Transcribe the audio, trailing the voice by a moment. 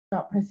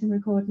start pressing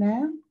record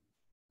now.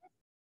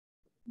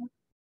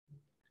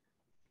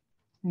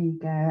 There you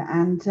go.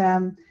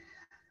 And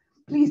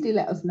please do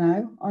let us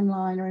know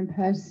online or in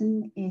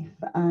person if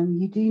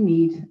you do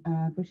need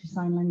British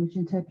Sign Language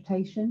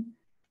interpretation.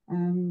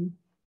 And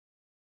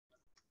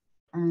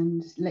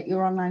let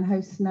your online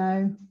hosts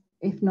know.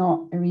 If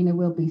not, Irina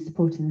will be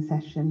supporting the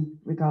session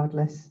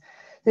regardless.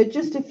 So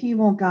just a few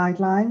more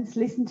guidelines.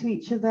 Listen to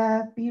each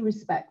other, be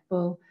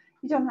respectful.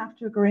 You don't have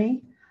to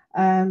agree.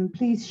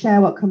 Please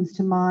share what comes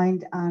to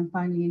mind and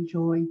finally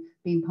enjoy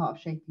being part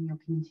of shaping your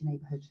community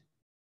neighbourhood.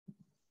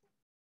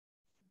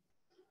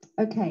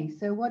 Okay,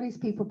 so what is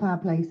People Power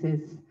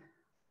Places?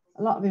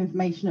 A lot of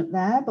information up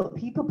there, but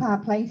People Power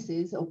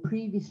Places, or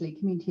previously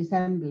community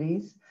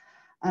assemblies,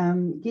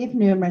 give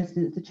Newham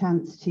residents the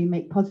chance to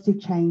make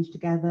positive change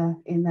together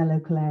in their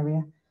local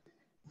area.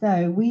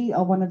 So we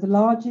are one of the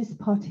largest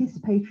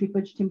participatory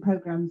budgeting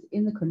programmes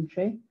in the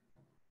country,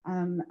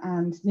 and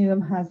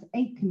Newham has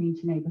 8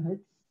 community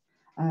neighbourhoods,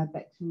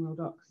 Beckton Royal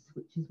Docks,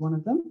 which is one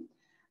of them.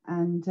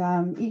 And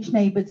each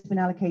neighbourhood's been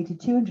allocated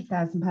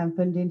 £200,000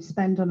 funding to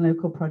spend on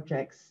local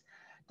projects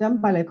done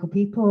by local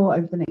people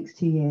over the next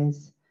 2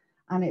 years.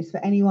 And it's for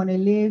anyone who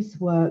lives,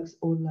 works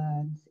or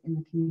learns in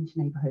the community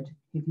neighbourhood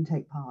who can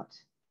take part.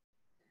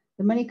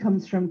 The money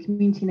comes from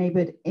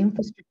neighbourhood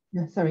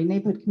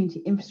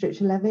community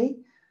infrastructure levy,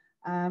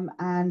 and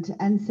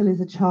NSIL is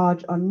a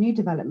charge on new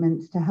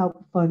developments to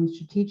help fund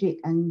strategic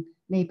and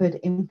neighbourhood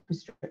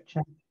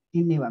infrastructure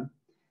in Newham.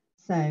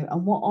 So,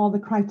 and what are the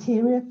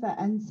criteria for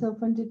NSIL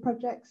funded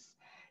projects?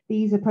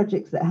 These are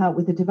projects that help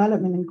with the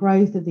development and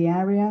growth of the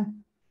area,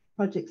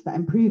 projects that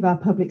improve our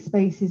public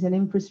spaces and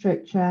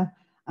infrastructure,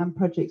 and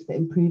projects that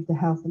improve the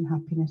health and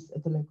happiness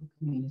of the local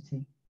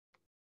community.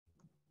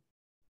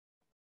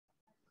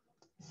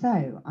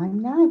 So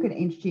I'm now going to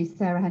introduce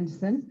Sarah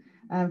Henderson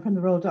from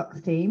the Royal Docks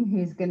team,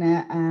 who's going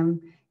to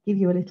give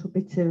you a little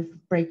bit of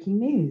breaking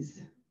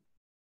news.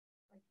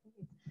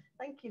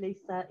 Thank you,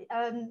 Lisa.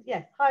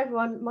 Yes, hi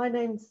everyone. My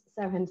name's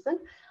Sarah Henderson.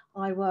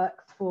 I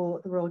work for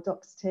the Royal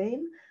Docks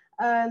team.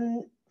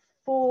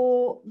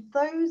 For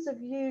those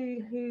of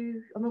you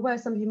who, I'm aware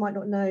some of you might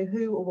not know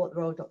who or what the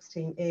Royal Docks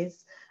team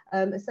is.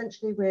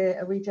 Essentially, we're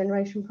a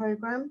regeneration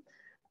programme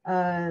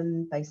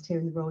based here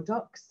in the Royal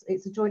Docks.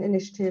 It's a joint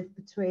initiative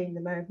between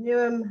the Mayor of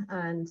Newham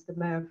and the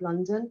Mayor of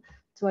London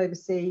to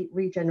oversee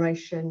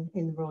regeneration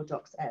in the Royal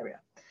Docks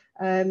area.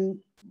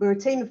 We're a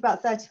team of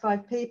about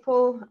 35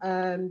 people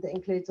that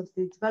includes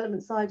obviously the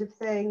development side of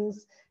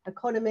things,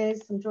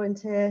 economies. I'm joined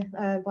here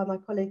by my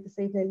colleague this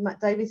evening,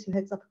 Matt Davies, who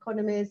heads up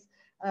economies,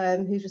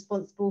 who's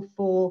responsible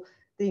for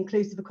the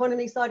inclusive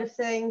economy side of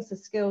things, the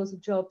skills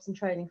of jobs and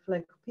training for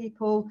local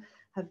people,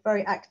 have a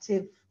very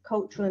active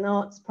cultural and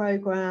arts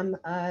programme,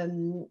 a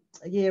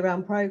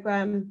year-round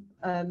programme,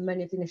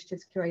 many of the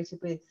initiatives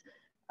curated with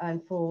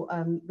and for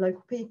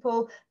local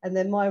people, and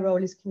then my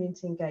role is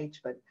community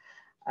engagement.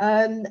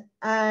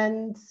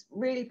 And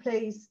really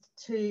pleased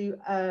to be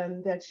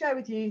able to share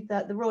with you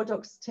that the Royal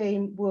Docks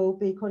team will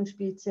be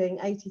contributing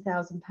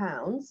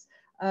 £80,000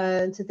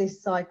 to this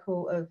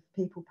cycle of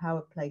People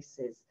Power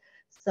Places.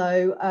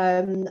 So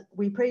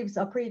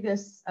our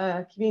previous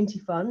community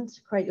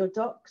fund, Create Your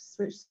Docks,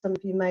 which some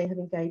of you may have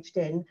engaged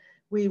in,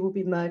 we will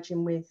be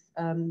merging with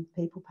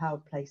People Power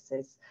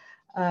Places.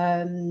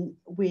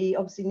 We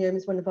obviously Newham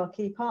is one of our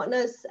key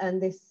partners,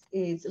 and this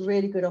is a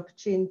really good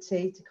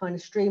opportunity to kind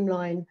of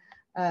streamline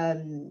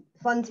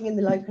funding in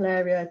the local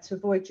area to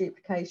avoid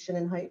duplication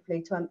and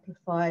hopefully to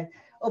amplify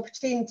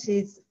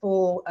opportunities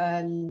for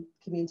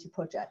community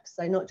projects.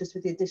 So not just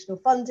with the additional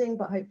funding,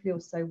 but hopefully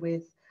also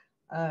with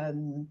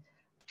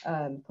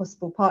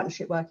possible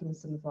partnership working with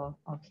some of our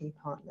key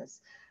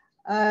partners.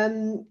 I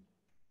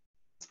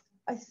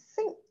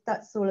think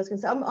that's all I was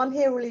going to say. I'm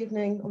here all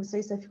evening,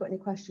 obviously, so if you've got any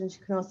questions,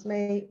 you can ask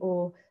me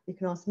or you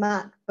can ask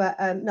Matt. But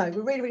no,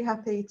 we're really, really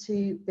happy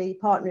to be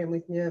partnering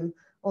with Newham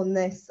on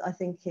this. I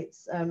think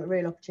it's a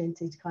real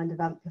opportunity to kind of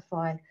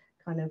amplify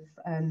kind of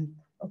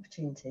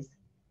opportunities.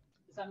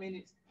 Does that mean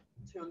it's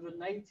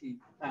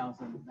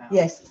 280,000 now?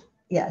 Yes.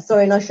 Yeah,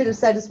 sorry, and I should have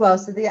said as well,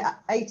 so the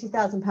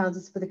 £80,000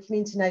 is for the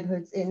community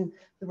neighbourhoods in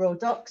the Royal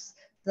Docks.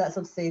 So that's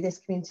obviously this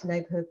community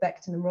neighbourhood,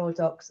 Beckton and Royal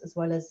Docks, as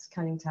well as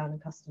Canning Town and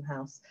Custom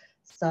House.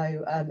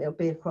 So it'll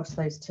be across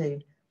those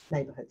 2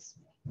 neighbourhoods.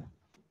 As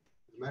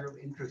a matter of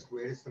interest,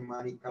 where does the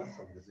money come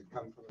from? Does it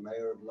come from the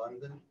Mayor of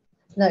London?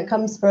 No, it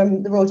comes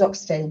from the Royal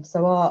Docks team.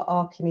 So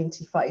our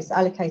community fund is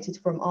allocated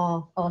from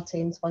our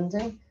team's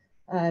funding.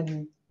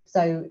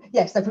 So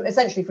yes, so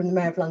essentially from the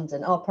Mayor of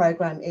London. Our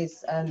programme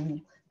is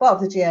part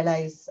of the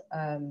GLA's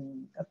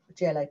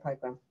GLA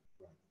programme.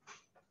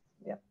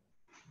 Yeah.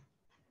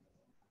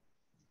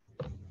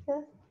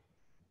 Yeah.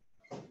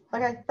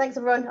 Okay, thanks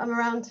everyone. I'm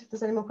around if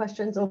there's any more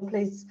questions, or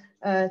please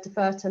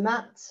defer to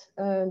Matt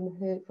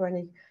for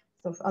any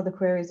sort of other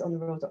queries on the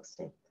Royal Docks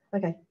team.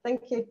 Okay,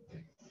 thank you.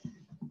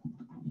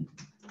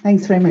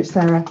 Thanks very much,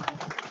 Sarah.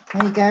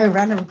 There you go,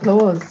 round of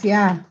applause.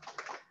 Yeah,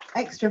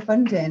 extra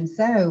funding.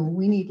 So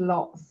we need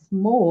lots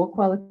more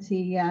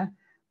quality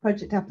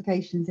project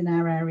applications in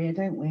our area,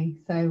 don't we?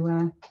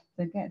 So,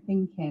 so get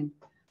thinking.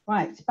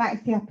 Right, back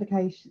to the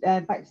application,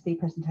 back to the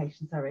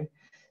presentation, sorry.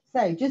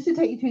 So just to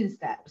take you through the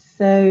steps.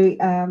 So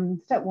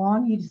step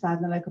one, you decide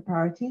on the local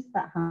priorities.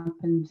 That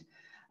happened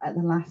at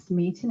the last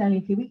meeting only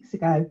a few weeks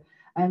ago.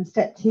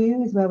 Step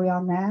two is where we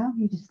are now.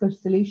 You discuss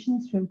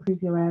solutions to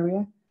improve your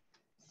area.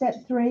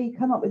 Step three,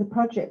 come up with a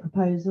project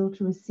proposal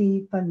to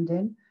receive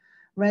funding.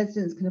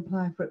 Residents can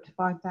apply for up to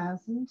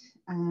 5,000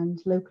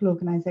 and local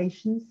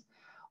organisations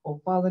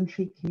or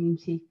voluntary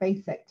community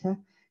faith sector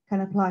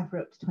can apply for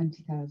up to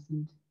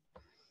 20,000.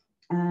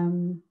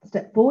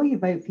 Step four, you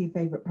vote for your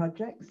favourite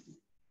projects.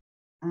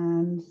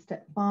 And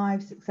step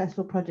five,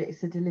 successful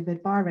projects are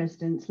delivered by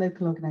residents,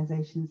 local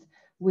organisations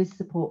with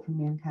support from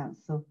the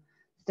council.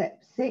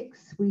 Step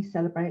six, we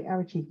celebrate our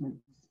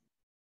achievements.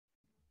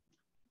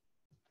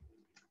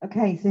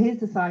 Okay, so here's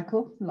the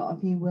cycle. A lot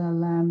of you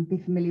will be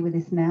familiar with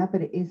this now,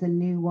 but it is a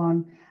new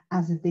one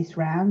as of this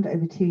round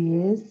over 2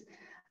 years.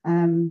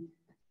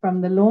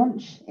 From the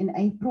launch in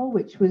April,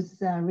 which was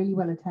really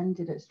well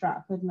attended at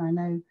Stratford, and I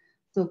know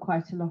saw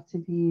quite a lot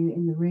of you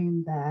in the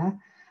room there.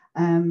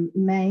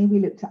 May, we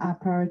looked at our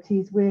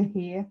priorities. We're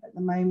here at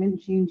the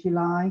moment, June,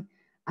 July,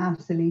 our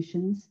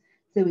solutions.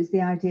 So it's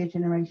the idea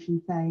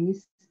generation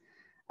phase.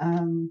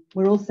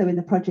 We're also in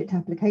the project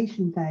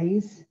application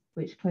phase,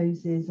 which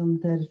closes on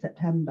the 3rd of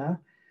September.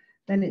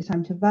 Then it's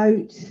time to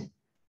vote,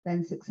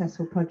 then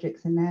successful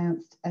projects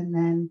announced, and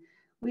then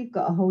we've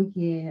got a whole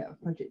year of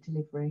project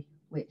delivery,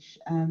 which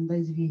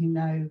those of you who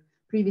know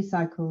previous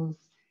cycles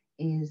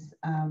is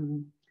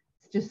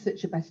just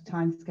such a better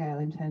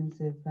timescale in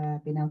terms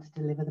of being able to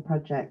deliver the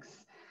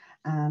projects.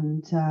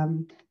 And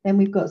then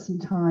we've got some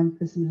time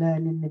for some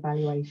learning and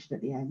evaluation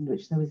at the end,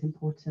 which is always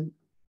important.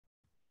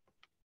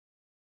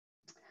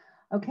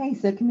 Okay,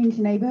 so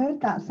community neighbourhood,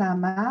 that's our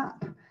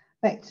map.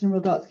 Beckton and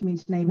Royal Docks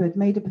community neighbourhood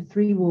made up of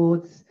 3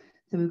 wards.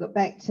 So we've got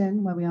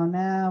Beckton, where we are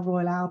now,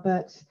 Royal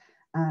Albert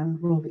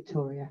and Royal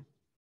Victoria.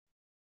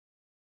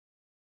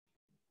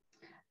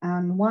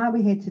 And why are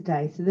we here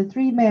today? So the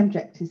 3 main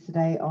objectives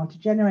today are to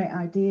generate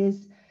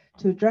ideas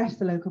to address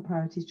the local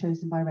priorities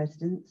chosen by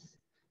residents,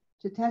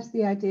 to test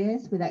the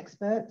ideas with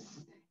experts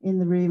in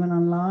the room and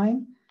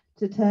online,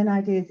 to turn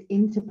ideas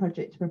into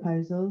project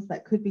proposals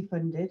that could be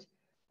funded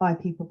by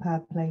people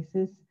powered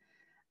places.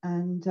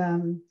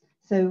 And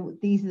so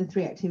these are the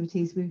 3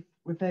 activities we've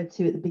referred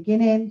to at the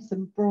beginning: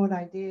 some broad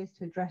ideas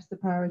to address the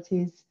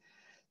priorities,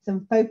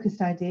 some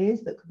focused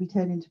ideas that could be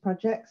turned into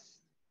projects,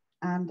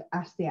 and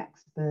ask the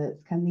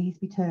experts, can these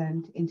be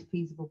turned into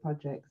feasible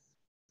projects?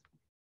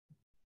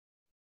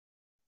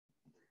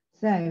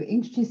 So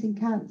introducing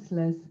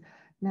councillors.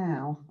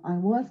 Now, I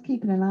was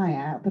keeping an eye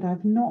out, but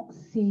I've not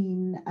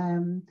seen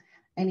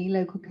any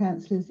local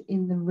councillors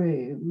in the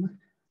room.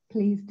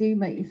 Please do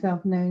make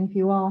yourself known if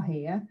you are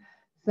here.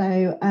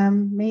 So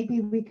maybe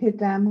we could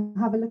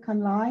have a look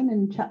online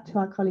and chat to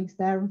our colleagues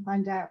there and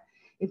find out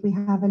if we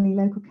have any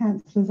local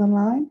councillors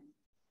online.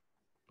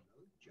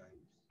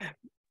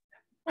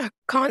 I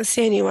can't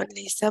see anyone,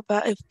 Lisa,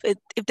 but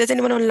if there's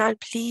anyone online,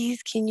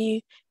 please, can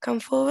you come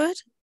forward?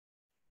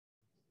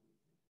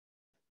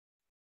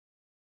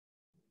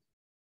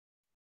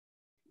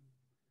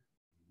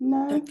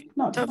 No,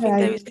 not don't today. think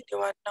there is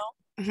anyone, no.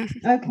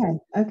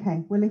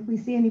 Okay. Well, if we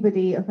see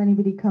anybody, if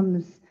anybody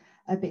comes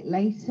a bit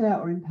later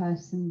or in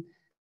person,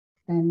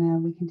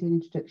 then we can do an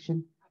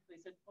introduction. Have they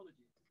said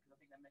apologies? Because I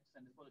think they meant to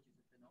send apologies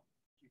if they're not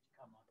due to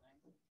come,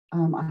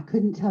 aren't they? I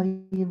couldn't tell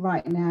you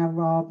right now,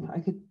 Rob. I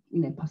could,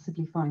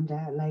 possibly find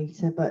out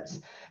later.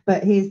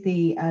 But here's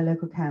the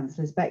local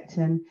councillors.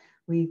 Beckton,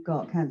 we've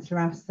got Councillor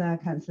Assa,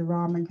 Councillor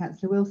Rahman,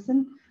 Councillor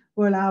Wilson,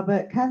 Royal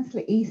Albert,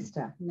 Councillor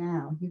Easter.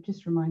 Now, you've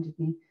just reminded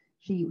me,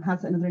 she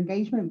has another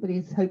engagement, but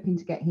is hoping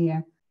to get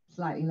here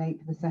slightly late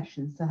for the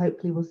session. So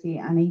hopefully we'll see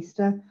Anne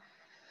Easter.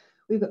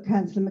 We've got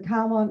Councillor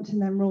McAlmont,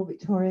 and then Royal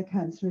Victoria,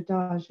 Councillor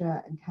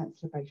Adaja and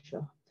Councillor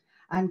Brayshaw.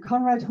 And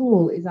Conrad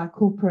Hall is our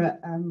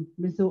corporate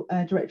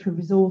director of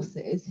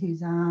resources,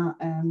 who's our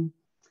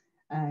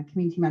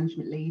community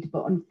management lead,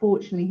 but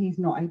unfortunately he's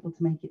not able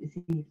to make it this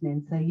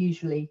evening. So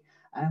usually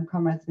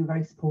Conrad's been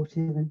very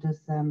supportive and does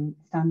stand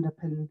up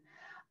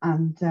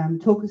and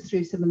talk us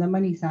through some of the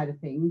money side of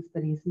things,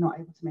 but he's not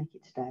able to make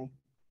it today.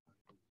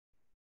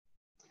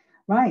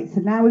 Right, so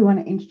now we want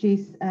to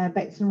introduce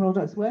Beckton Royal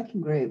Docks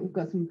Working Group. We've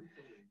got some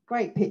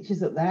great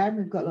pictures up there.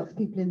 We've got lots of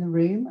people in the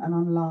room and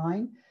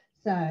online.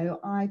 So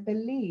I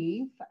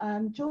believe,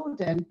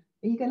 Jordan,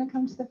 are you going to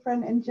come to the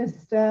front and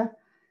just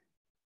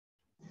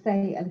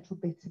say a little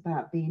bit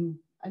about being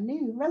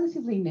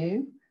relatively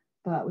new,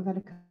 but we've had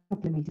a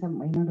couple of meetings, haven't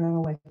we, member of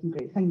our working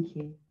group. Thank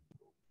you.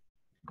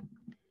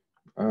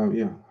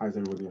 Yeah, hi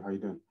everybody, how you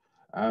doing?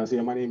 So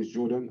yeah, my name is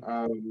Jordan.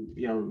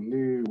 Yeah,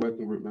 new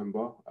working group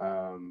member.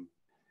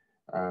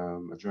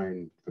 I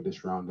joined for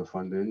this round of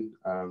funding.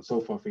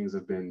 So far things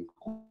have been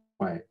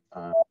quite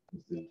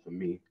interesting for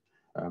me,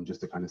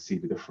 just to kind of see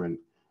the different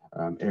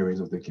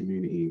areas of the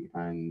community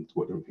and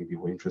what different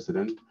people are interested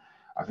in.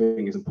 I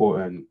think it's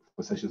important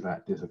for sessions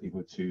like this for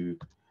people to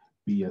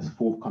be as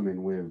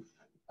forthcoming with,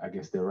 I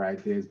guess, their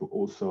ideas, but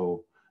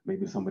also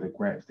maybe some of the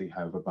gripes they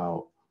have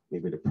about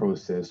maybe the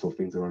process or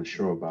things they're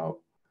unsure about.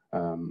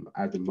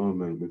 At the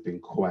moment, we've been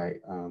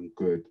quite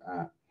good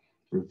at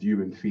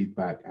reviewing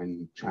feedback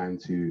and trying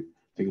to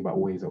think about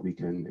ways that we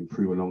can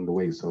improve along the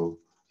way. So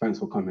thanks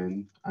for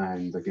coming,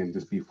 and again,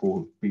 just be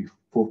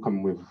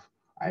forthcoming with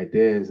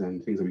ideas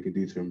and things that we can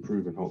do to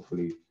improve, and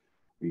hopefully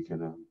we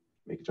can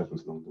make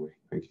adjustments along the way.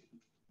 Thank you.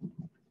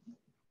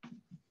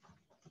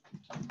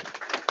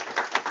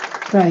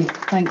 Great,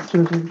 thanks,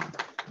 Jordan.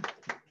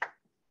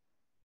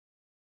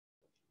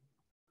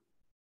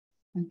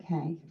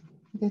 Okay,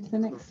 go to the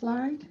next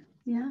slide.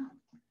 Yeah.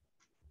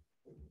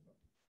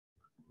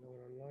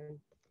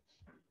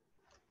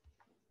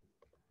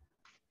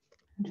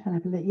 I'm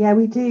trying to have a look. Yeah,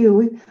 we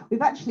do.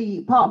 We've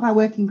actually, part of our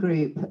working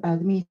group, the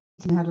meeting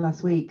we had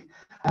last week,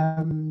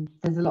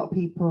 there's a lot of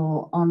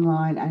people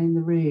online and in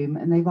the room,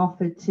 and they've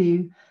offered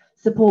to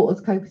support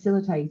us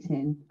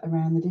co-facilitating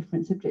around the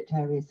different subject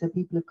areas. So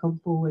people have come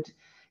forward,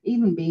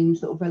 even being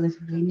sort of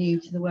relatively new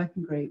to the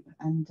working group,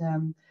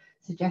 and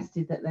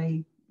suggested that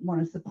they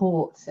want to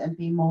support and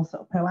be more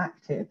sort of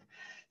proactive.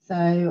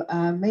 So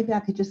maybe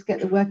I could just get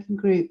the working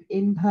group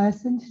in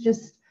person to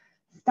just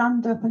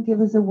stand up and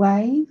give us a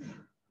wave.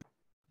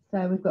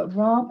 So we've got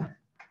Rob,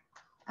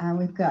 and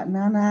we've got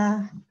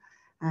Nana,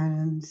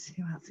 and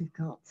who else we've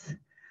got?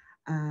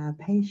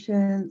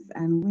 Patience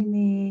and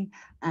Winnie,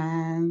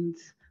 and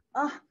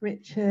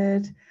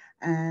Richard,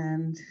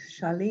 and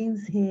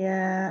Charlene's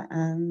here,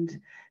 and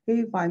who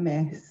have I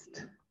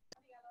missed?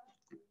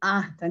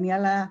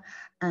 Daniela,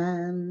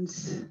 and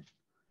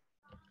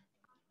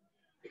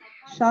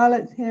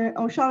Charlotte's here.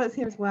 Oh, Charlotte's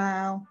here as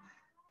well.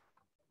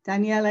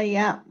 Daniela,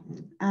 yeah.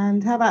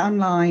 And how about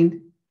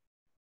online?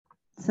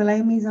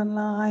 Salome's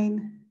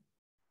online,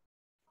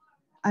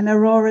 and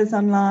Aurora's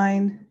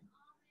online,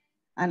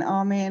 and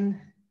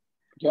Armin.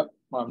 Yep,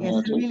 I'm yes,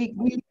 here too.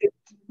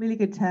 really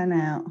good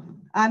turnout.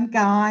 And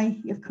Guy,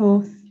 of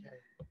course.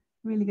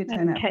 Really good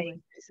turnout. Okay.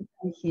 So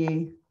thank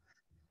you.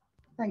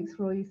 Thanks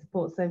for all your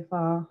support so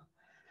far.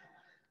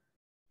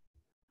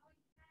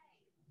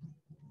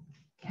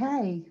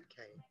 Kay's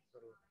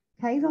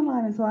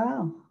online as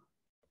well.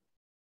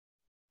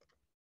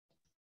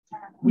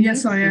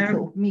 Yes, I am.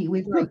 Sort of meet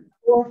with like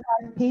 4 or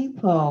 5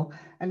 people,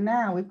 and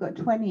now we've got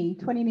 20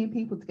 new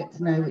people to get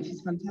to know, which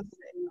is fantastic.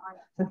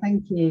 So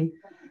thank you.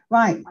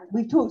 Right,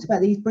 we've talked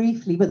about these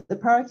briefly, but the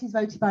priorities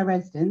voted by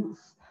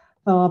residents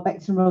for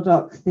Beckton Royal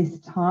Docks this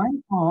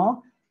time are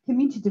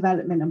community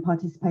development and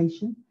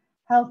participation,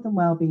 health and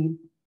wellbeing,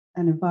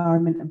 and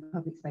environment and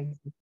public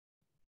spaces.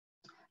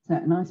 So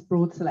a nice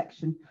broad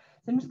selection.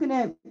 So I'm just going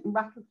to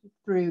rattle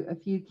through a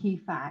few key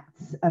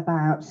facts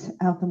about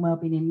health and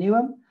wellbeing in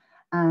Newham,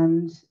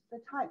 and the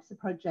types of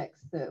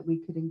projects that we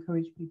could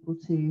encourage people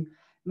to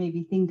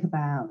maybe think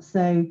about.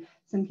 So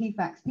some key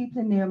facts: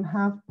 people in Newham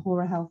have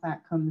poorer health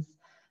outcomes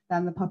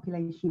than the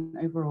population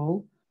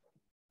overall.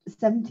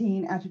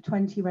 17 out of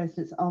 20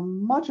 residents are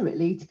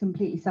moderately to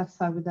completely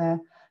satisfied with their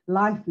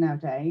life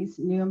nowadays.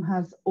 Newham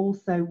has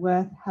also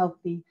worse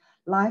healthy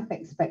life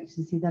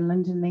expectancy than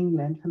London and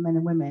England for men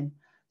and women.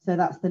 So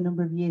that's the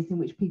number of years in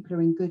which people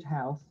are in good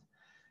health.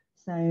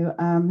 So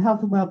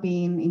health and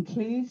wellbeing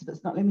includes, but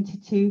it's not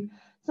limited to,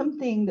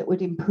 something that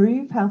would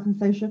improve health and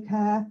social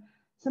care,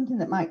 something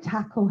that might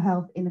tackle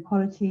health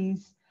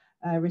inequalities,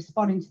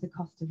 responding to the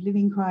cost of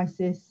living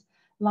crisis,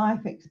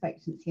 life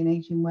expectancy and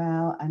aging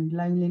well, and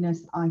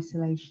loneliness,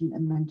 isolation,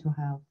 and mental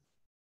health.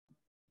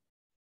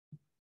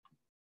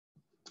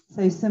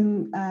 So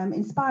some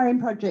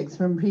inspiring projects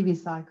from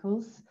previous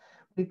cycles.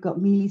 We've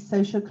got Mealy's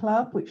Social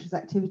Club, which is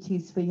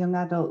activities for young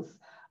adults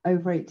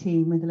over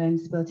 18 with a learning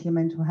disability and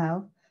mental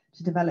health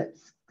to develop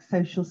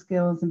social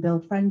skills and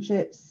build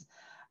friendships.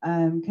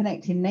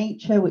 Connecting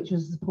Nature, which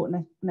was a support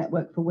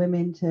network for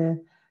women to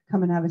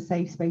come and have a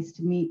safe space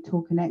to meet,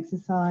 talk and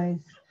exercise.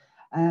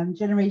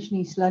 Generation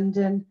East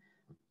London,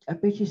 a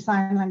British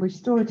Sign Language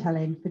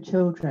storytelling for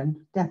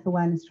children, deaf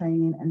awareness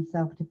training and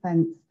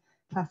self-defense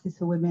classes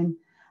for women.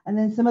 And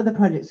then some other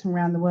projects from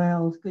around the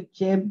world, Good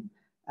Gym,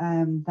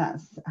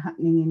 that's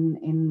happening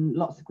in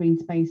lots of green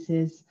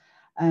spaces.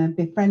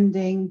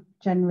 Befriending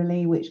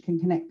generally, which can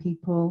connect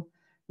people,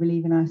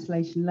 relieving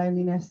isolation,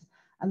 loneliness.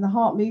 And the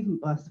Heart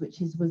Movement Bus, which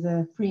was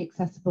a free,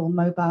 accessible,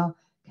 mobile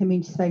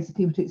community space for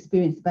people to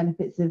experience the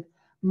benefits of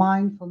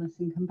mindfulness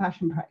and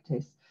compassion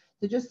practice.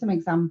 So just some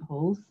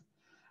examples.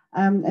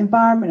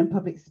 Environment and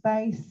public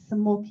space, some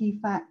more key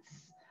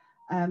facts.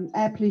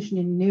 Air pollution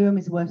in Newham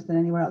is worse than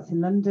anywhere else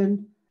in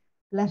London.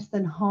 Less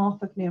than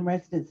half of Newham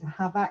residents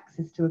have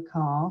access to a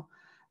car,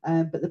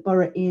 but the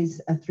borough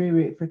is a through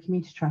route for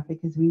commuter traffic,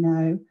 as we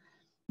know.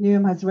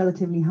 Newham has a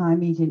relatively high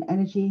median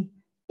energy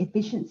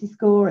efficiency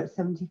score at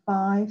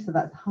 75, so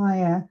that's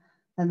higher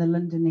than the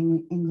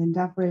London England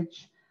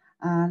average,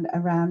 and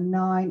around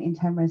 9 in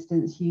 10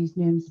 residents use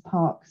Newham's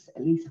parks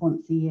at least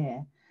once a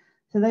year.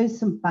 So those are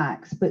some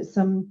facts, but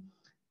some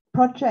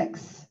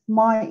projects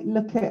might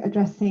look at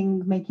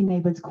addressing making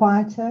neighbourhoods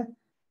quieter,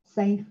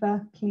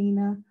 safer,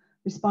 cleaner,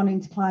 responding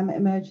to climate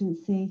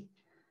emergency,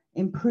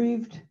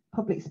 improved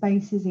public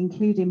spaces,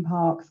 including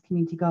parks,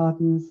 community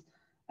gardens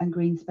and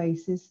green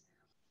spaces,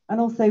 and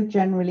also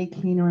generally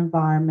cleaner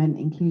environment,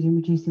 including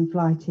reducing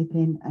fly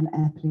tipping and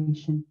air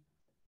pollution.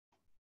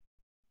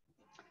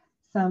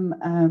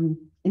 Some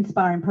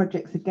inspiring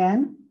projects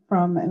again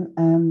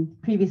from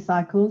previous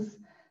cycles.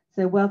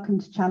 So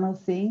Welcome to Channel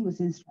C was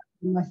in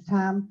West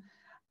Ham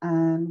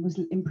and was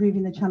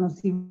improving the Channel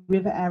C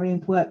river area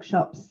with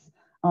workshops,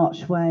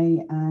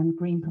 archway and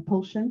green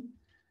propulsion.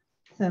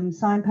 Some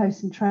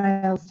signposts and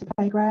trails to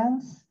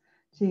playgrounds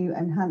to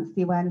enhance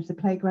the awareness of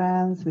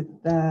playgrounds with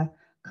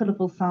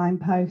colourful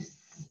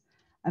signposts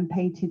and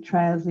painted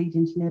trails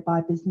leading to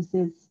nearby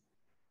businesses.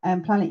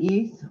 Planet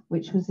Youth,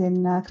 which was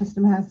in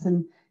Custom House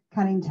and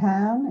Canning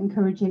Town,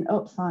 encouraging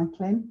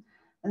upcycling.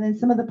 And then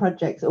some other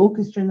projects,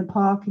 Orchestra in the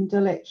Park in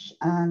Dulwich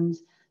and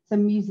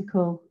some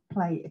musical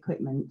play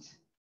equipment.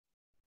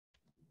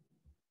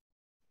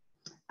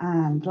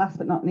 And last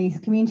but not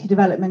least, community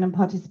development and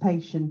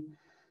participation.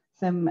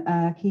 Some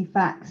key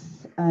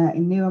facts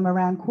in Newham,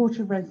 around a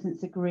quarter of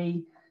residents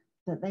agree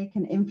that they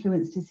can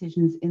influence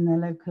decisions in their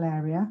local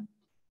area.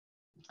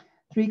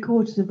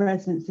 3/4 of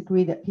residents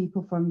agree that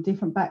people from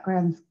different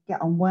backgrounds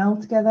get on well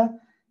together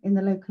in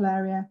the local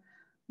area.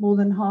 More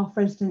than half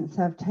residents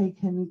have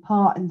taken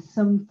part in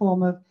some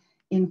form of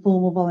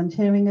informal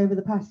volunteering over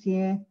the past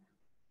year.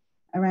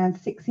 Around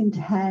 6 in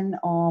 10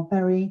 are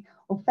very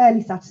or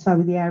fairly satisfied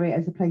with the area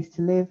as a place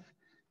to live.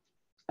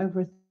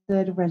 Over a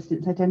third of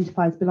residents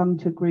identify as belonging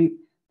to a group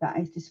that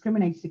is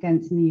discriminated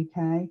against in the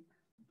UK,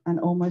 and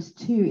almost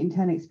 2 in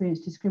 10 experience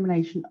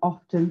discrimination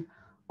often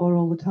or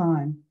all the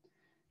time.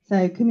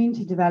 So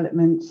community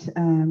development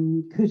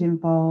could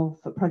involve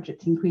a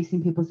project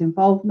increasing people's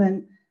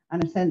involvement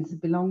and a sense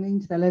of belonging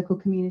to their local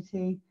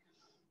community,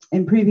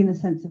 improving the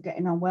sense of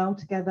getting on well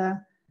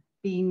together,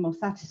 being more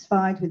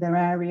satisfied with their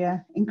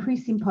area,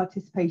 increasing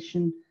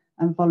participation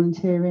and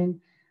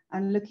volunteering,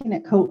 and looking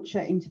at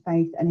culture,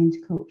 interfaith and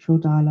intercultural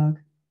dialogue.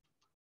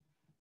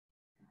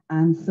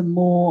 And some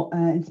more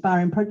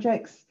inspiring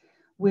projects.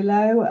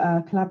 Willow,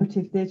 a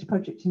collaborative theatre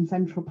project in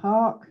Central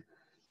Park.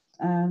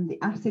 The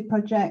Acid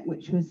Project,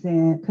 which was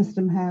a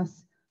Custom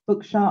House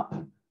bookshop,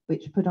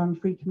 which put on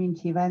free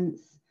community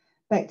events.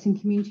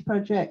 Beckton Community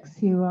Projects,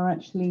 who are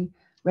actually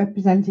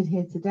represented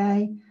here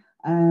today.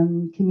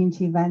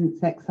 Community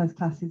events, exercise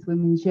classes,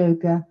 women's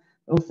yoga,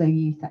 also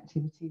youth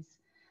activities.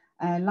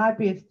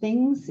 Library of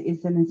Things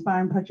is an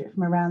inspiring project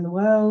from around the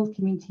world.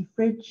 Community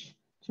Fridge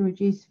to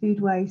reduce food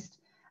waste,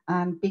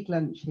 and Big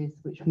Lunches,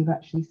 which we've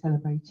actually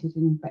celebrated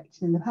in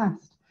Beckton in the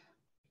past.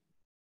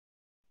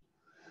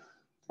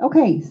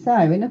 Okay, so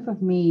enough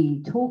of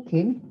me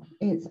talking.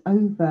 It's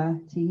over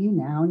to you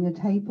now on your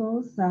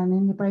tables and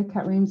in the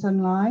breakout rooms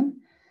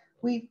online.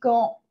 We've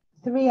got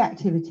 3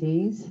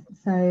 activities,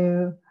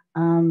 so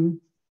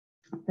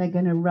they're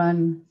going to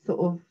run sort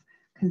of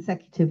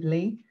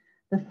consecutively.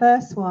 The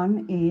first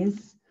one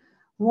is,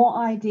 what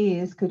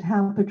ideas could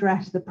help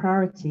address the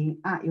priority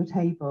at your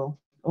table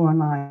or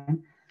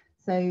online?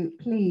 So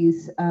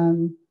please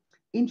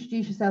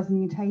introduce yourselves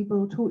on your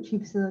table, talk to your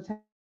facilitator,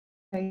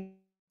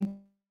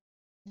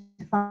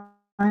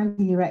 find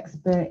who your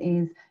expert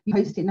is. You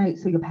post-it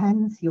notes or your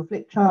pens, your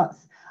flip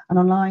charts, and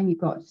online you've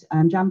got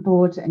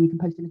Jamboard and you can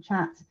post in the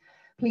chat.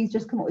 Please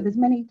just come up with as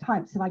many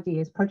types of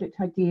ideas,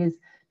 project ideas,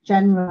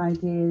 general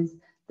ideas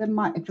that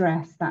might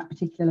address that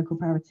particular local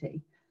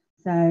priority.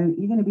 So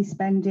you're going to be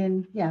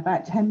spending,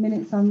 about 10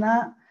 minutes on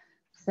that.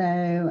 So,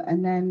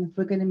 and then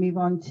we're going to move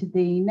on to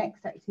the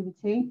next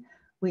activity,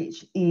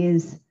 which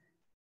is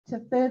to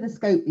further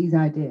scope these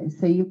ideas.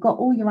 So you've got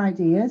all your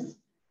ideas.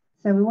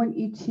 So we want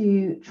you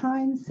to try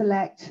and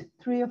select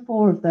 3 or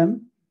 4 of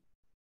them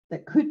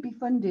that could be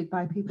funded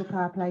by People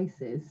Power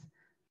Places.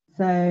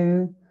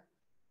 So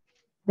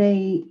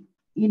they,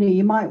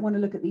 you might want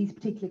to look at these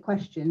particular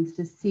questions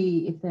to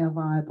see if they are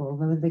viable,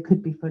 whether they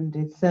could be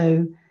funded.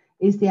 So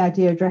is the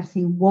idea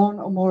addressing one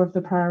or more of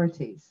the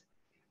priorities?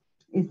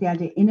 Is the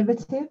idea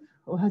innovative,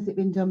 or has it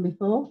been done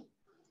before?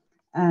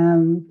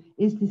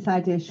 Is this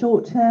idea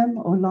short-term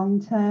or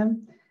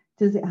long-term?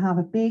 Does it have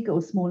a big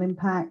or small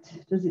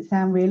impact? Does it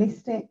sound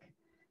realistic?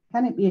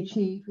 Can it be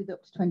achieved with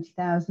up to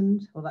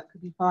 20,000, or that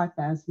could be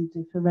 5,000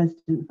 if a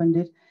resident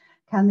funded?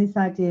 Can this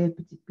idea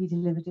be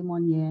delivered in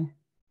 1 year?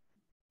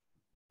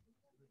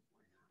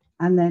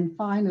 And then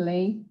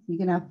finally, you're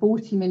going to have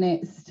 40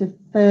 minutes to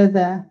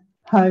further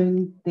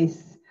hone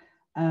this,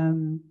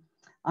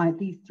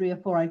 these 3 or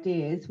 4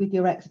 ideas with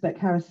your expert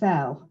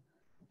carousel.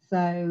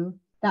 So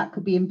that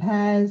could be in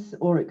pairs,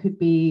 or it could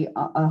be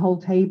a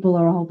whole table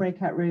or a whole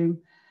breakout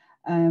room.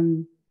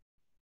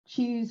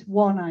 Choose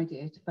one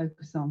idea to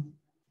focus on.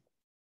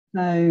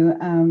 So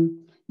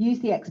use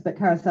the expert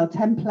carousel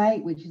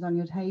template, which is on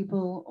your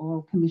table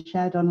or can be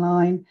shared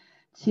online,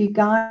 to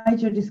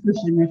guide your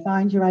discussion,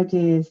 refine your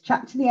ideas,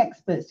 chat to the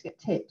experts to get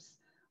tips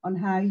on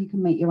how you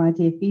can make your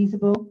idea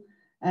feasible.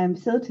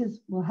 Facilitators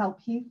will help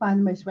you find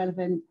the most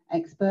relevant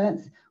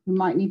experts. We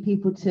might need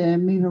people to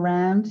move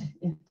around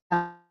if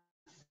that's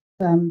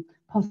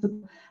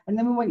possible. And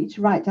then we want you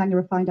to write down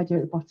your refined idea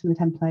at the bottom of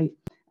the template.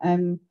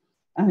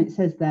 It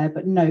says there,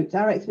 but note,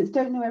 our experts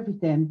don't know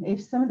everything.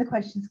 If some of the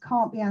questions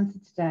can't be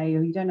answered today,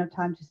 or you don't have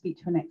time to speak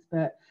to an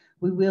expert,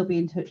 we will be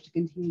in touch to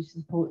continue to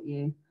support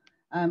you.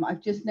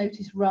 I've just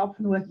noticed Rob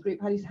from the working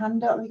group had his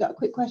hand up. Have you got a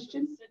quick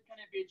question? You said, can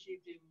it be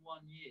achieved in 1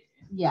 year?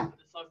 Yeah.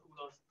 The cycle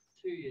lasts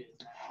 2 years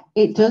now.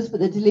 It does, but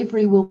the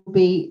delivery will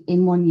be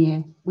in 1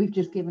 year. We've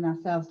just given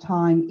ourselves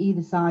time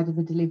either side of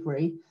the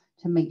delivery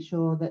to make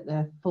sure that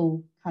the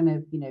full kind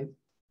of, you know,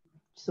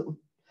 sort of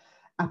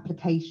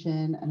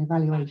application and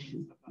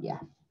evaluation. Yeah,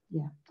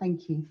 yeah,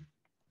 thank you.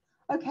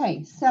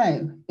 Okay,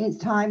 so it's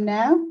time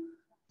now.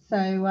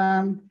 So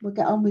we'll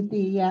get on with the,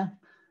 yeah,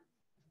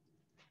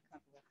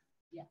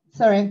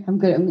 sorry,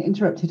 I'm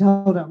interrupted,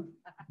 hold on.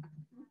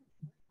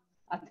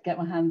 I have to get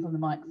my hands on the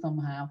mic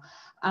somehow.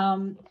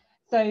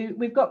 So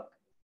we've got,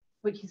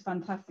 which is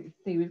fantastic to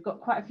see, we've got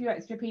quite a few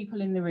extra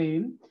people in the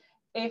room.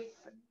 If,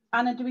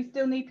 Anna, do we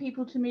still need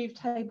people to move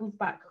tables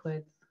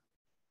backwards?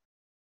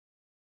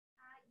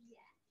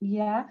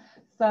 Yeah,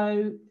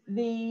 so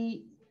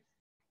if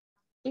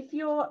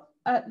you're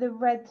at the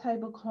red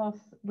tablecloth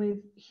with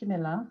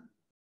Shamila,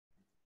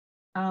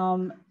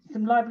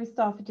 some library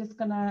staff are just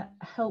going to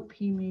help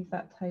you move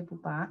that table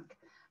back,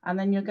 and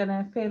then you're going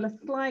to feel a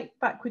slight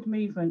backward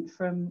movement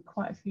from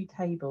quite a few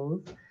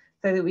tables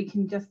so that we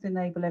can just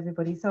enable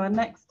everybody. So our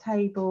next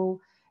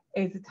table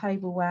is a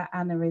table where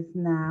Anna is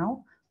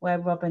now, where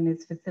Robin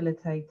is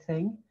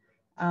facilitating.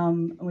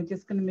 And we're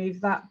just going to move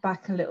that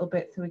back a little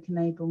bit so we can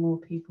enable more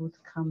people to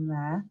come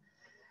there.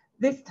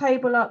 This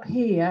table up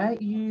here,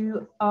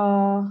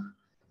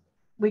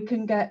 we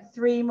can get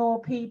 3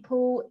 more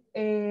people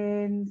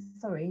in,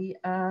 sorry,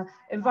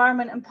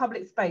 environment and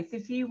public space.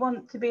 If you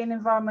want to be in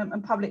environment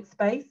and public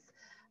space,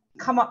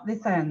 come up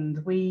this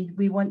end. We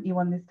want you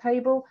on this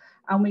table,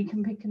 and we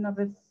can pick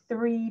another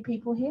 3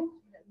 people here.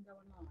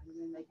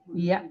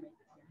 Yeah.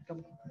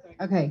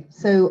 Okay,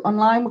 so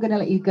online we're going to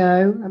let you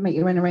go and make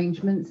your own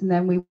arrangements, and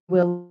then we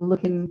will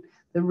look in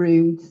the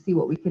room to see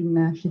what we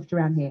can shift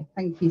around here.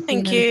 Thank you.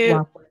 Thank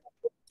you.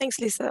 Thanks,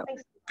 Lisa.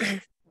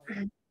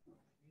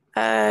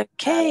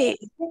 Okay.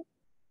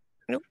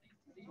 Nope.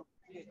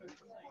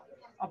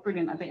 Oh,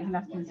 brilliant. I don't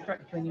have to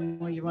instruct you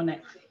anymore. You're on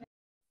it.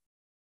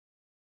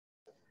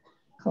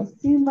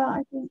 Consumer,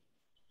 I think.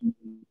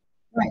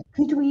 Right.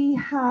 Could we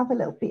have a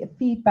little bit of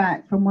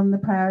feedback from one of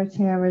the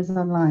priority areas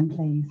online,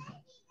 please?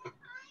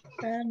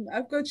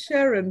 I've got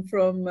Sharon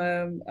from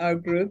our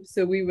group.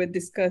 So we were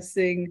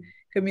discussing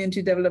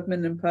community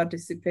development and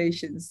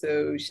participation.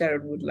 So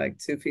Sharon would like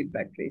to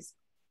feedback, please.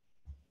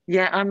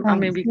 Yeah, I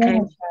mean, we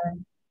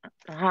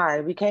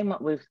came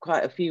up with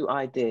quite a few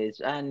ideas,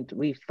 and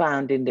we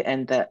found in the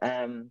end that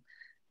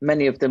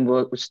many of them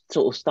were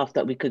sort of stuff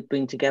that we could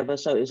bring together.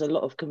 So it was a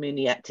lot of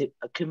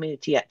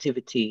community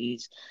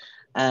activities,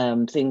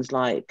 things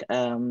like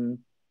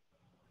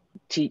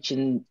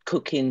teaching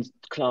cooking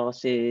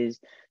classes,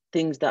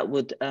 things that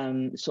would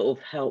sort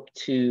of help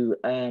to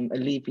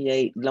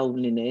alleviate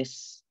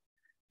loneliness,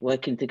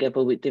 working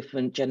together with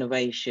different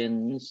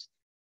generations,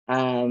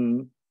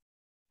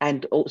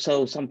 and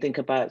also something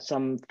about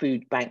some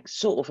food bank,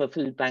 sort of a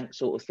food bank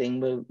sort of thing,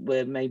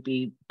 where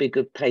maybe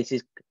bigger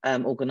places,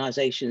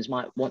 organisations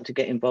might want to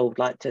get involved,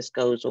 like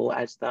Tesco's or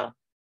Asda.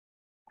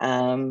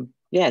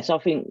 Yeah, so I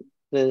think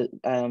the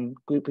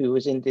group who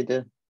was in did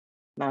a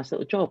nice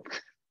little job.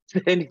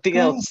 Anything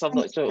else? I'm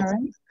not sure.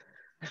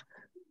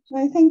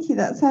 No, thank you.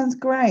 That sounds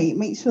great.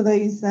 Make sure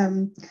those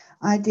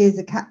ideas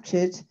are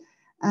captured.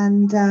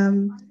 And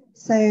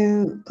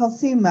so,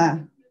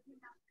 Consumer,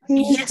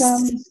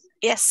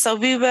 Yes, so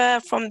we were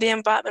from the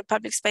Environment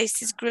Public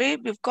Spaces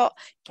group. We've got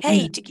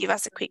Kay to give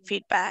us a quick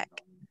feedback.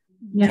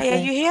 Kay,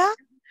 are you here?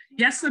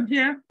 Yes, I'm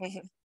here.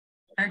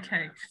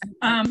 Okay.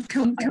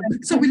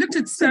 So we looked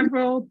at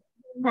several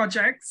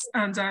projects,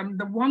 and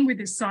the one we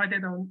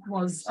decided on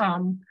was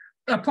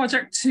a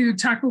project to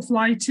tackle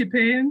fly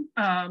tipping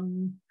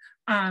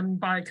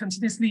by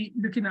continuously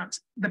looking at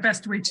the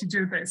best way to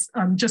do this,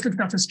 just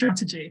looking at a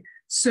strategy.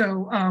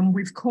 So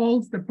we've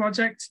called the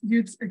project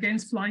Youth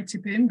Against Fly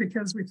Tipping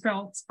because we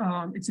felt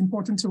it's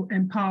important to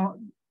empower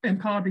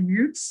the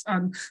youths,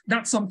 and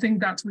that's something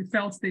that we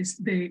felt they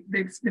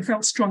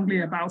felt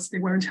strongly about. They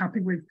weren't happy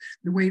with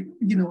the way,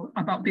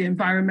 about the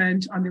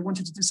environment, and they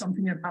wanted to do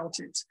something about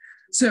it.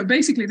 So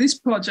basically this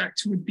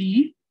project would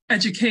be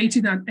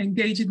educating and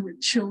engaging with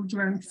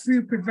children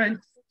through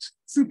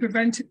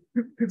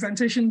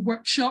prevention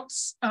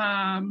workshops,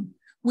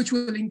 which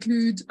will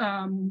include,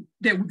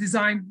 they will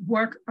design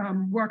work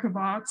of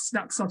arts,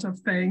 that sort of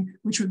thing,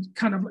 which would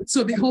kind of,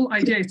 so the whole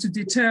idea is to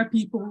deter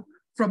people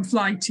from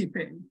fly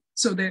tipping.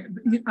 So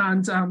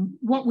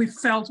why we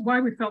felt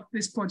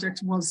this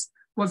project was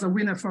a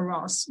winner for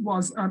us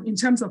was in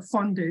terms of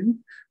funding,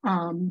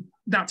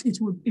 that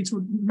it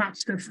would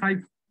match the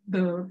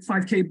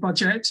 5K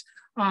budget.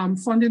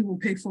 Funding will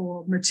pay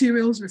for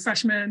materials,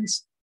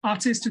 refreshments,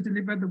 artists to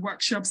deliver the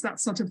workshops, that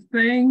sort of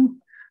thing.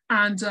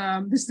 And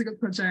this is a good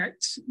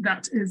project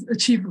that is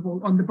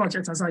achievable on the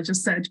budget, as I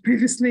just said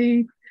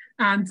previously.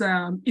 And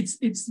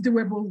it's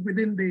doable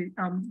within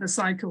the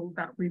cycle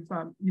that we've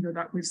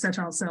set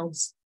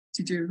ourselves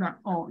to do that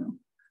on.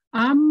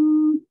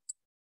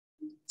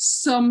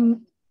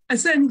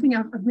 Is there anything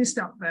I've missed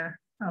out there?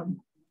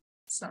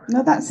 So,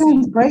 No, that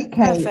sounds great,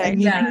 Kate. Perfect.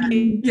 And Thank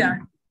you. yeah,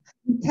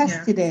 you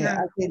tested it, so,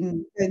 as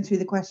in going through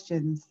the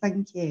questions.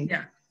 Thank you.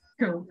 yeah,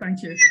 cool,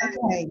 thank you.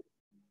 Okay,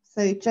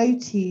 so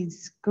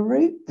Jyoti's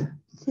group.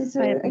 Is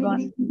Hi, there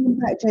everyone. anything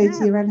about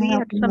Jyoti around We had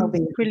health and some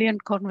wellbeing?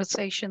 brilliant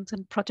conversations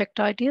and project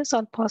ideas.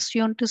 I'll pass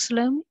you on to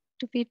Salome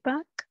to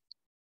feedback.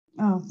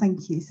 Oh,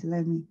 thank you,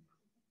 Salome.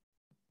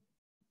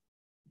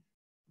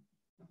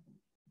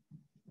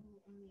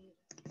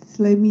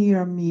 Salome, you're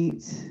on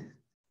mute.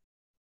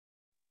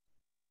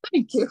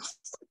 Thank you.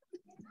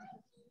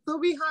 So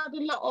we had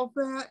a lot of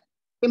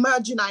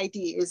emerging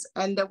ideas,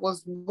 and there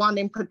was one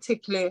in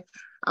particular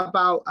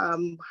about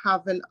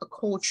having a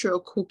cultural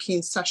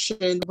cooking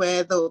session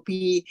where there'll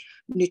be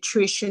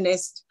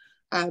nutritionists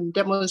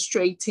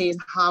demonstrating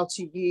how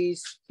to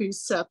use food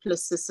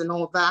surpluses and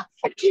all that.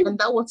 And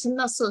that was in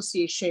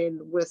association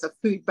with a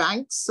food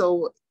bank.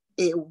 So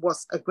it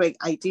was a great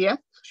idea.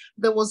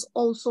 There was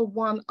also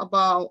one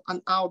about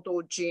an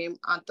outdoor gym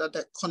under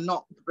the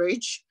Connaught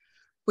Bridge,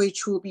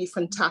 which will be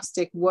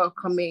fantastic,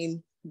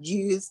 welcoming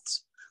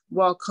youth,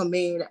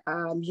 welcoming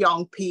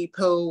young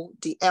people,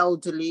 the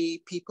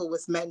elderly, people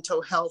with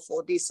mental health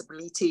or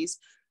disabilities.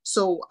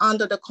 So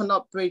under the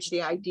Connaught Bridge,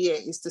 the idea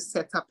is to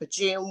set up a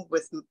gym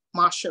with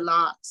martial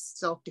arts,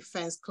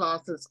 self-defense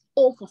classes,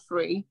 all for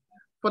free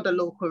for the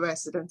local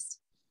residents.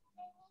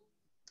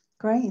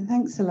 Great,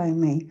 thanks,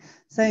 Salome.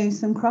 So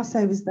some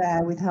crossovers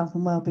there with health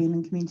and wellbeing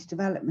and community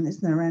development,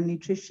 isn't there, around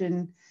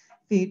nutrition,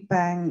 food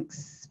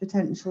banks,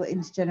 potential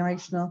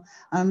intergenerational.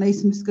 I know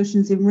some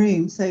discussions in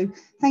room. So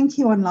thank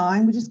you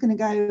online. We're just going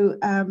to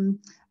go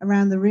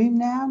around the room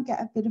now and get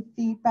a bit of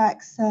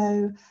feedback.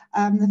 So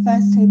the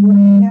first table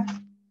here.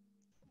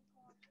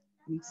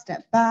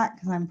 Step back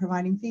because I'm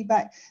providing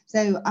feedback.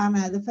 So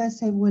Anna, the first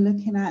table we're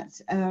looking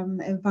at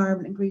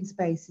environment and green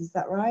space. Is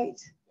that right?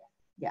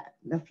 Yeah,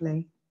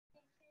 lovely.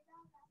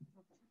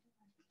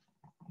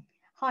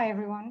 Hi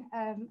everyone,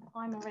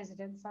 I'm a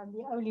resident, so I'm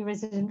the only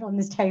resident on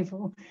this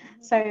table.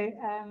 So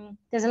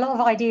there's a lot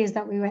of ideas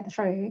that we went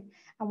through,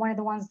 and one of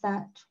the ones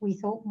that we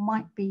thought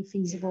might be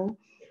feasible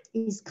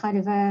is kind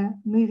of a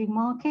moving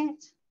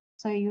market.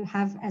 So you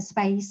have a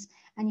space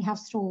and you have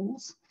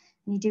stalls,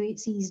 and you do it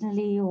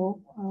seasonally or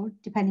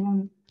depending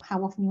on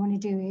how often you want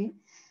to do it.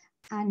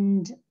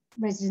 And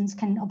residents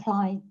can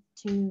apply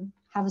to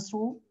have a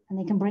stall, and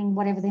they can bring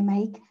whatever they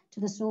make to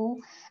the stall.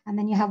 And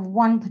then you have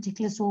one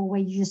particular stall where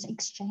you just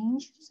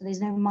exchange. So there's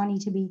no money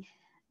to be,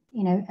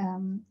 you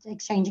know,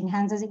 exchanging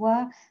hands, as it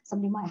were.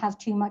 Somebody might have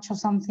too much of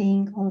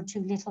something or too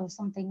little of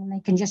something, and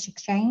they can just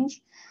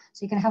exchange.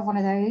 So you can have one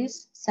of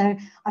those. So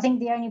I think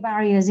the only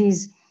barriers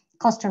is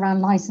cost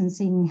around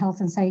licensing, health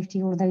and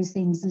safety, all of those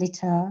things,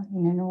 litter,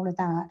 you know, and all of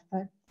that.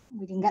 But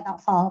we didn't get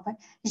that far, but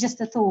it's just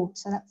a thought.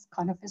 So that's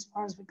kind of as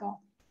far as we got.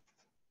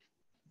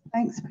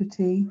 Thanks,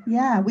 Priti.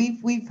 Yeah,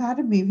 we've had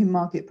a moving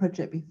market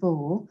project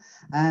before,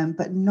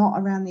 but not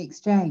around the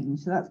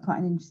exchange. So that's quite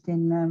an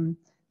interesting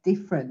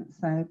difference.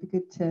 So it'd be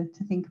good to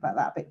think about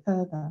that a bit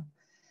further.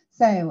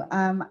 So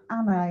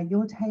Anna,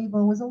 your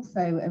table was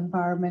also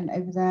environment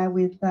over there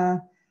with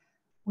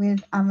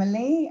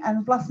Amelie,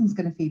 and Blossom's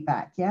going to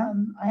feedback. Yeah,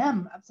 I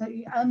am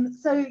absolutely.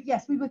 So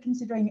yes, we were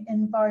considering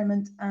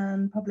environment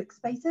and public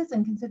spaces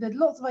and considered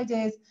lots of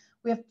ideas.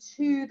 We have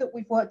two that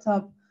we've worked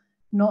up,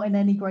 not in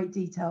any great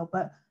detail,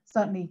 but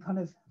certainly kind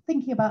of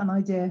thinking about an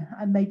idea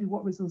and maybe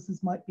what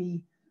resources might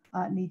be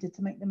needed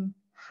to make them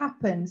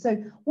happen.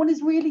 So one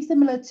is really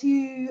similar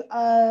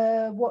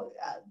to what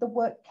the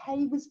work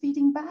Kay was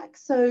feeding back.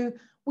 So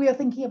we are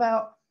thinking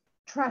about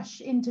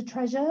trash into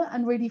treasure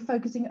and really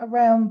focusing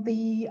around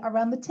the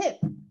tip,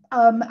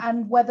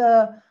 and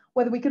whether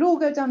we could all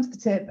go down to the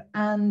tip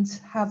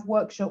and have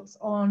workshops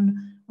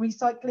on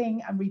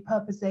recycling and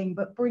repurposing,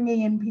 but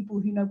bringing in people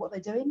who know what they're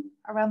doing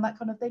around that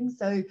kind of thing.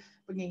 So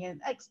bringing in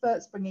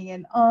experts, bringing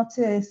in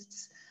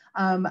artists,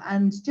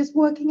 and just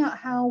working out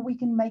how we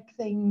can make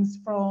things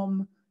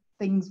from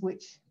things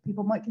which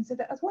people might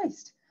consider as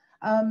waste.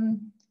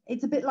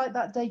 It's a bit like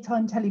that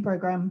daytime telly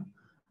program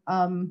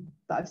that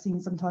I've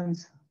seen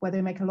sometimes, where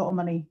they make a lot of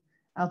money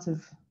out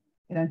of,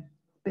 you know,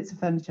 bits of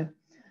furniture.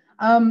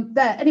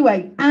 There,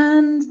 anyway,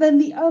 and then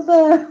the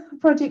other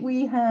project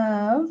we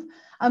have,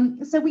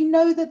 so we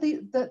know that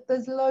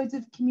there's loads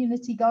of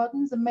community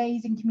gardens,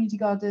 amazing community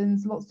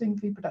gardens, lots doing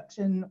food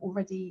production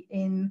already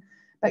in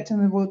Beckton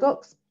and the Royal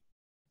Docks.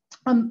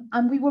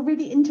 And we were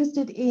really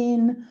interested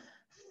in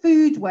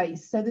food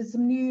waste. So there's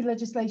some new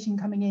legislation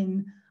coming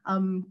in,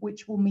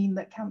 which will mean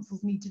that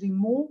councils need to do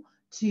more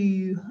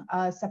to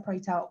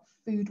separate out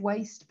food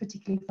waste,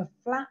 particularly for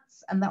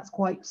flats, and that's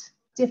quite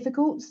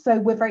difficult. So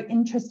we're very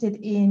interested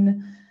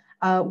in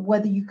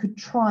whether you could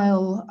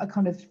trial a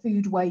kind of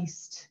food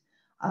waste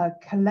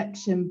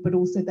collection, but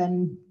also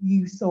then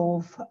use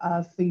of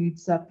food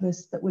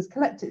surplus that was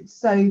collected.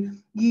 So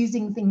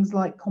using things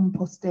like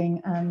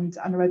composting and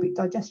anaerobic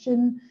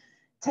digestion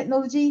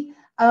technology.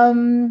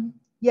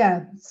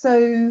 Yeah,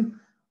 so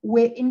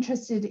we're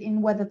interested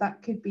in whether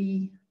that could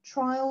be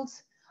trialed.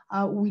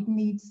 We'd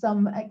need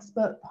some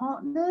expert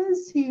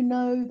partners who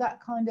know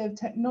that kind of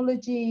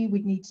technology.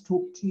 We'd need to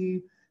talk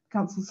to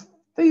council's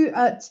food,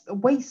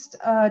 waste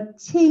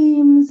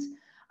teams,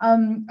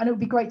 and it would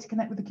be great to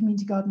connect with the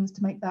community gardens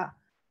to make that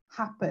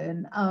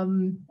happen.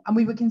 And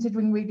we were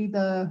considering really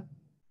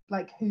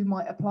who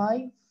might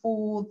apply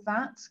for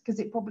that, because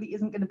it probably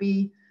isn't going to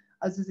be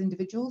us as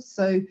individuals.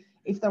 So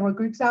if there are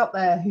groups out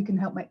there who can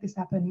help make this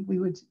happen, we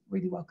would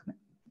really welcome it.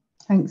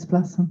 Thanks,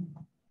 Blossom.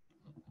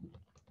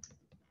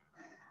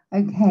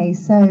 Okay,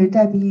 so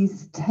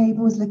Debbie's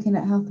table is looking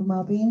at health and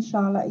wellbeing.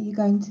 Charlotte, are you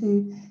going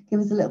to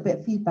give us a little bit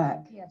of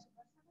feedback? Yes.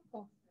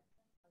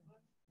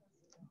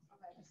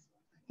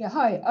 Yeah,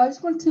 hi. I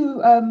just want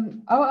to,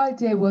 our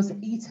idea was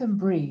eat and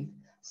breathe.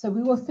 So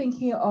we were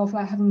thinking of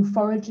having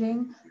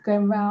foraging,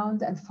 going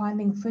around and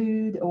finding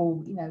food,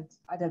 or,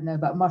 I don't know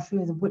about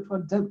mushrooms and which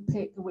one don't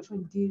pick and which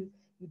one you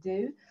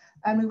do.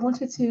 And we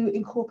wanted to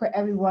incorporate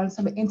everyone,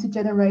 something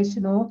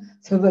intergenerational,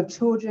 so that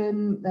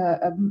children,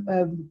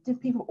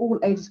 different people, all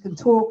ages can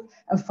talk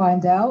and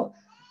find out.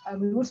 And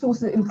we want to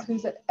also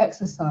include that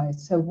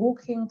exercise, so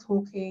walking,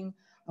 talking,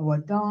 or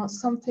a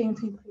dance, something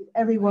to include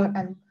everyone,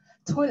 and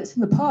toilets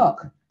in the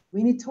park.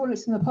 We need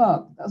toilets in the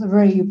park. That's a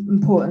very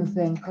important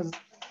thing, because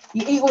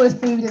you eat all this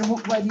food and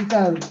where do you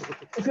go?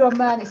 If you're a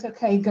man, it's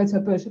okay, go to a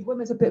bush. If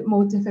women's a bit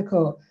more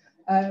difficult.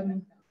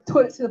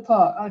 Toilets in the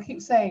park. I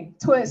keep saying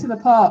toilets in the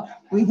park.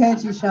 We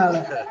heard you,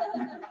 Charlotte.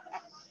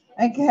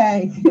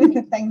 Okay,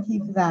 thank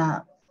you for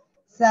that.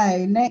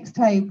 So next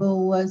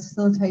table was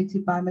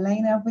facilitated by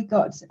Milena. Have we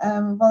got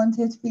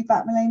volunteers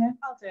feedback, Milena?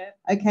 I'll do it.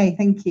 Okay,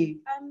 thank you.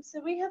 So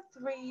we have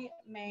three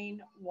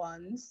main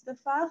ones. The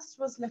first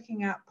was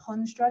looking at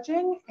pond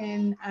dredging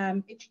in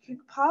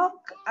Itchycook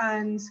Park,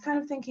 and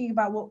kind of thinking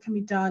about what can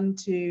be done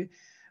to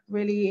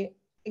really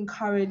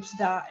encourage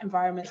that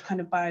environment's kind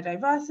of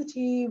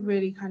biodiversity,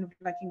 really kind of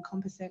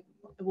encompassing,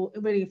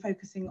 really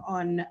focusing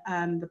on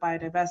the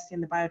biodiversity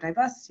and the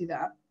biodiversity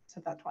that,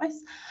 said that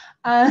twice.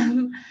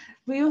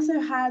 We also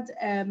had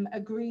a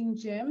green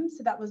gym,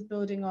 so that was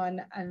building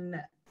on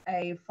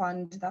a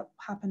fund that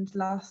happened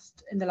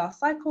in the last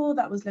cycle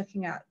that was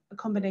looking at a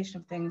combination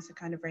of things, so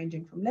kind of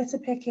ranging from litter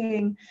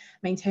picking,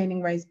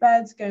 maintaining raised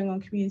beds, going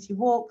on community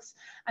walks,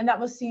 and that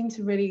was seen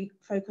to really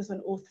focus on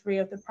all three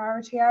of the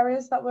priority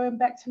areas that were in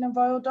Beckton and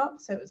Royal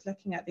Dock. So it was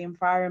looking at the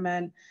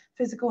environment,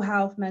 physical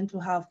health, mental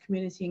health,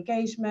 community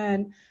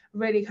engagement,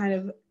 really kind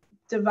of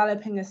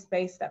developing a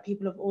space that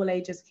people of all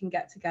ages can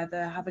get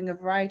together, having a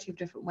variety of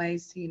different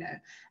ways to,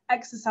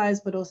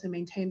 exercise, but also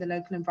maintain the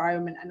local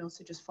environment and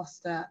also just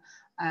foster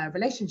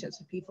relationships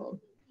with people.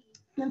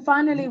 And then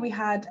finally, we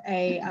had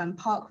a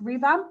park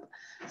revamp.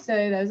 So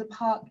there's a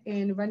park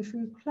in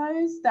Renfrew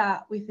Close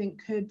that we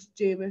think could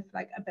do with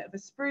a bit of a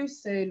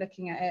spruce. So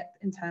looking at it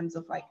in terms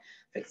of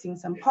fixing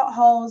some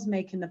potholes,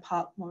 making the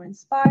park more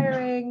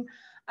inspiring.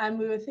 And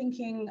we were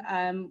thinking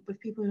with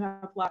people who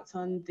have worked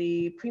on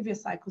the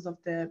previous cycles of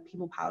the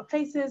people powered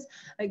places,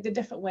 the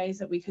different ways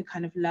that we could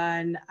kind of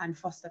learn and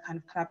foster kind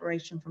of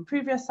collaboration from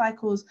previous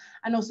cycles,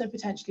 and also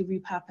potentially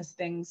repurpose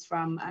things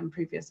from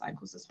previous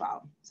cycles as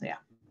well. So yeah.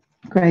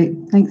 Great,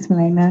 thanks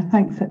Milena,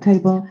 thanks at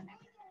table.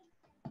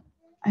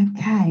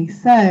 Okay,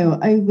 so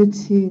over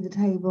to the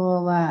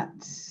table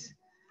that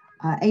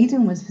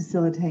Aidan was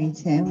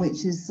facilitating,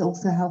 which is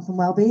also health and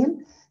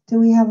wellbeing. Do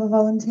we have a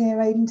volunteer,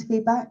 Aidan, to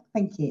feedback?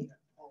 Thank you.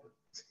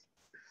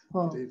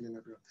 Good evening,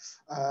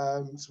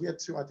 everyone. So we had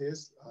two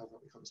ideas that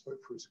we kind of spoke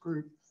through as a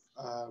group.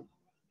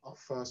 Our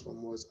first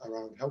one was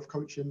around health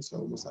coaching, so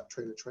almost like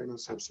trainer,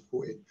 so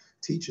supporting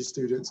teachers,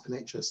 students, and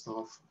NHS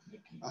staff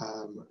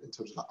in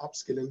terms of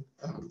upskilling.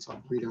 So I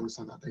really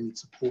understand that they need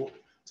support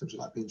in terms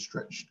of being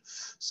stretched,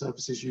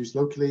 services used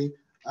locally,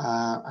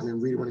 and then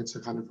really wanted to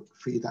kind of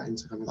feed that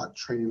into kind of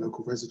training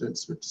local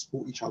residents to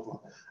support each other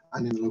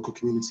and in the local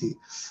community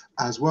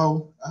as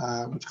well,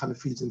 which kind of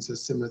feeds into a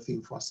similar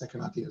theme for our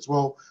second idea as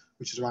well,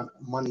 which is around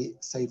money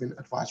saving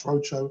advice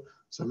roadshow.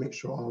 So a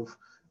mixture of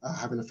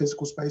having a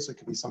physical space. So it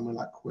could be somewhere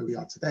like where we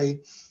are today,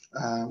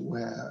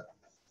 where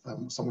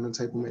someone on the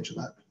table mentioned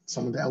that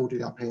some of the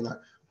elderly are paying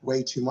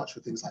way too much for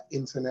things like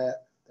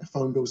internet, their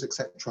phone bills,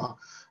 etc.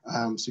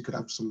 So you could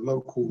have some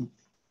local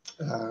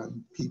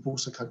people,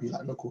 so it could be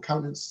local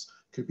accountants,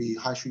 could be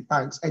high street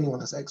banks, anyone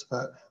that's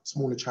expert,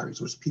 smaller charities,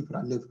 or just people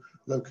that live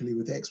locally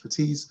with their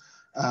expertise.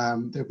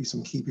 There'll be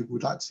some key people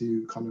we'd like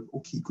to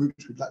or key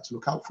groups we'd like to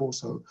look out for.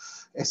 So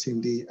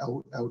SEND,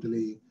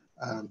 elderly,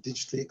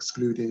 digitally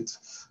excluded,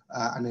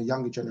 and a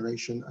younger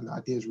generation. And the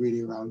idea is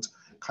really around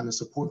kind of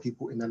supporting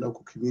people in their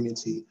local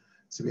community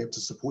to be able to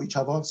support each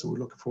other. So we're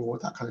looking for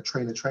that kind of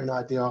trainer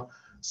idea.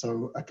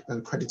 So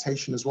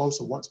accreditation as well.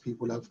 So once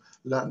people have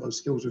learned those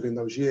skills within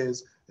those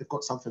years, they've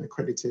got something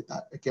accredited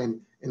that,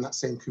 again, in that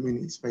same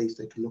community space,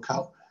 they can look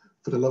out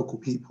for the local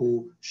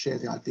people, share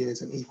the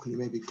ideas, and equally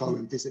maybe go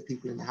and visit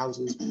people in the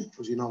houses,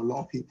 because a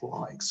lot of people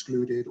are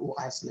excluded or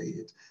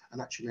isolated,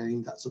 and actually they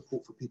need that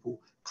support for people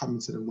coming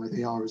to them where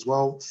they are as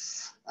well.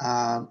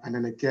 And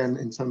then again,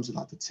 in terms of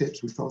the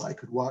tips, we felt that it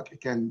could work,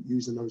 again,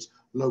 using those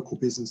local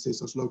businesses,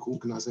 those local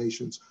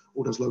organizations,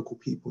 all those local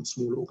people and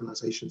smaller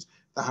organizations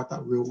that have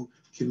that real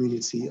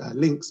community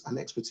links and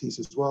expertise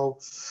as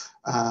well.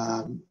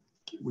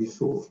 We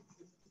thought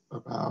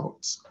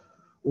about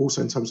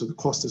Also in terms of the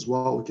cost as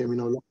well, again, we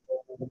know a lot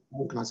of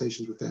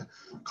organisations with their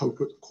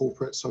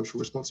corporate social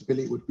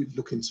responsibility would be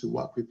looking to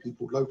work with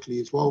people locally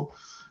as well.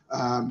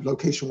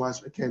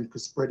 Location-wise, again,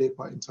 could spread it,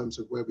 but in terms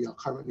of where we are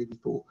currently, we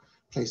thought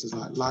places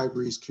like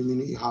libraries,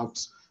 community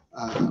hubs,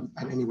 and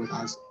anywhere that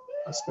has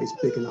a space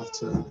big enough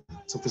to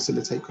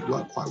facilitate could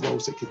work quite well,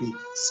 so it could be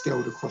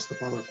scaled across the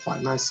borough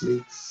quite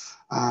nicely.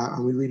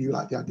 And we really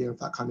like the idea of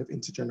that kind of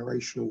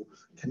intergenerational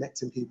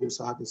connecting people,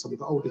 so having some of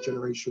the older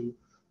generation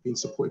being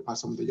supported by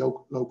some of the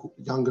local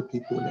younger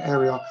people in the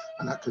area,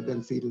 and that could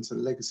then feed into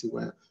the legacy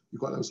where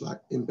you've got those like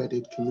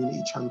embedded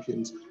community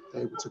champions,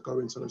 they're able to go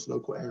into those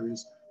local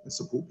areas and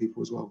support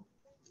people as well.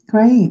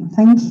 Great,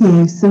 thank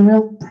you. Some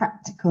real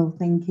practical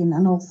thinking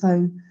and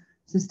also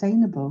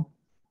sustainable.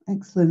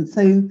 Excellent.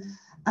 So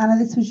Anna,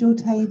 this was your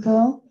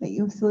table that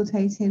you're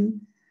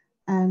facilitating,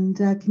 and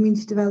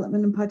community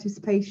development and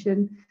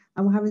participation,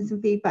 and we're having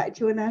some feedback.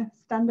 Do you want to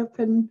stand up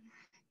and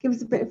give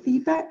us a bit of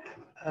feedback?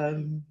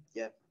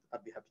 Yeah,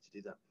 I'd be happy to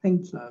do that.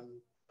 Thank you.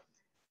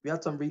 We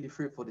had some really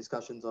fruitful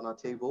discussions on our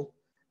table.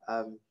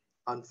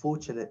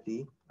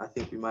 Unfortunately, I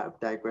think we might have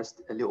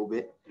digressed a little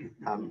bit,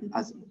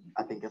 as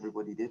I think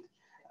everybody did.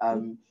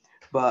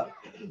 But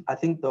I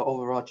think the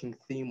overarching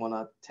theme on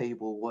our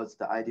table was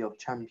the idea of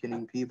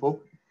championing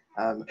people,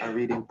 and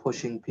really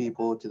pushing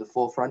people to the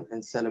forefront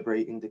and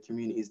celebrating the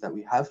communities that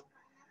we have.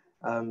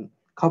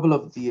 Couple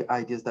of the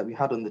ideas that we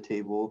had on the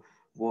table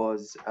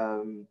was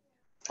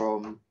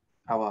from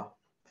our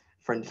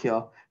friend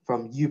here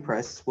from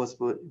UPress,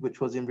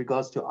 which was in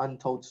regards to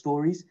untold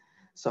stories.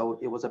 So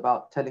it was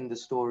about telling the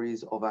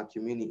stories of our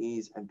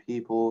communities and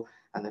people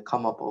and the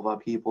come up of our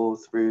people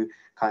through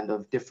kind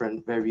of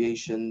different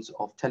variations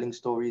of telling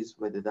stories,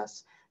 whether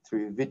that's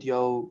through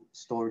video,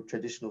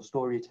 traditional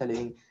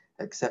storytelling,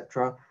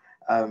 etc.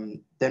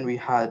 Then we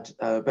had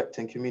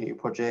Beckton community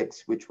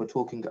projects, which were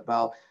talking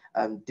about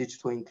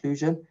digital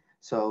inclusion.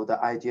 So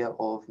the idea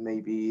of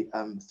maybe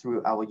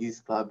through our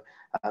youth club,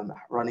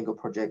 running a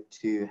project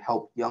to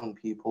help young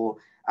people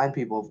and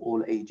people of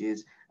all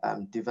ages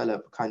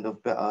develop kind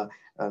of better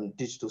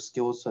digital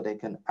skills so they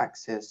can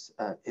access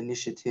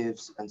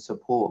initiatives and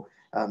support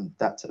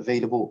that's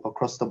available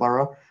across the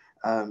borough.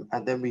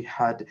 And then we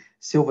had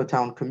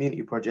Silvertown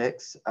community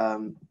projects,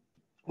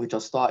 which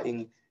are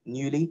starting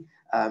newly.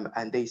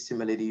 And they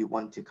similarly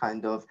want to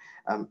kind of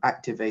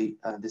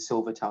activate the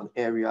Silvertown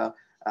area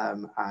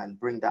and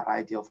bring that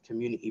idea of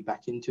community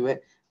back into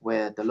it,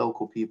 where the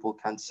local people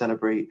can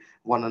celebrate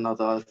one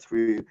another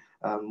through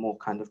more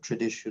kind of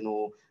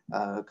traditional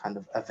kind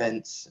of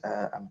events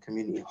and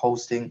community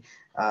hosting.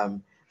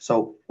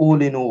 So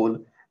all in all,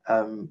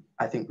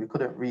 I think we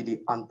couldn't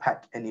really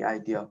unpack any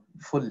idea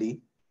fully,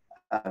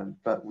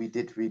 but we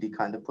did really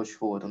kind of push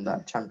forward on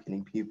that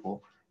championing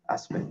people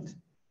aspect.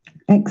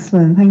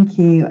 Excellent, thank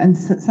you. And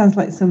so it sounds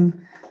like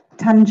some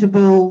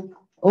tangible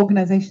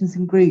organisations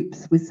and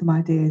groups with some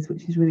ideas,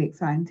 which is really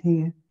exciting to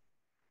hear.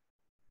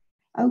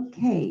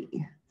 Okay,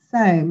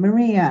 so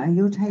Maria,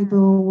 your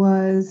table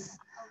was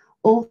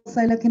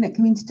also looking at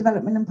community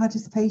development and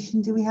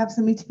participation. Do we have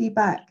somebody to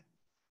feedback?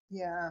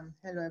 Yeah,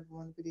 hello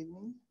everyone, good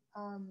evening.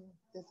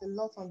 There's a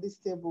lot on this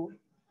table,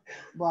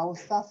 but I will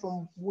start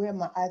from where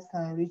my eyes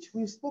can reach.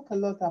 We spoke a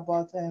lot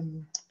about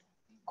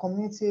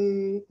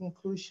community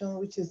inclusion,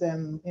 which is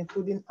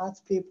including art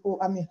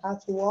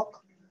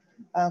work,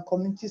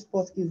 community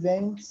sport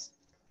events,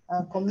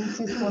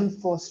 community fund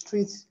for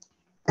streets.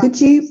 Could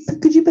you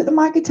put the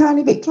mic a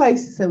tiny bit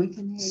closer so we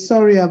can hear you?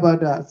 Sorry about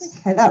that.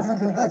 Okay,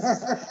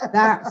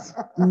 that's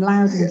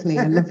loud and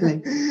clear,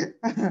 lovely.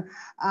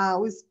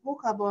 We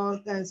spoke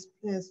about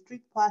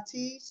street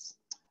parties,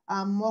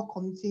 more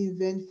community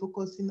events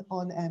focusing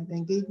on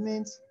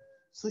engagement,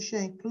 social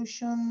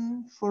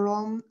inclusion,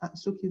 forum,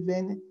 soc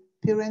event,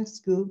 parents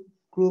group,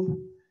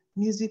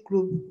 music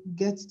group,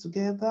 get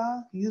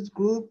together, youth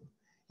group,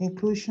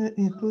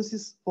 inclusive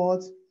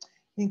sports,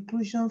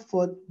 inclusion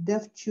for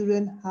deaf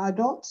children,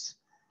 adults,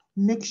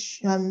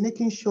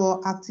 making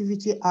sure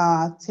activities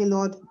are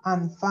tailored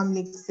and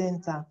family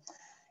center.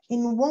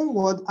 In one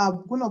word,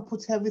 I'm going to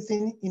put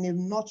everything in a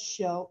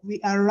nutshell.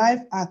 We arrive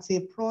at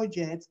a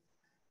project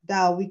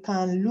that we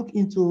can look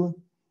into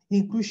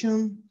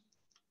inclusion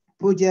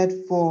project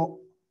for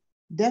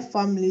deaf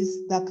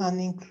families that can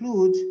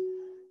include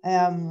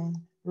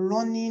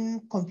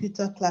running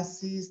computer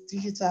classes,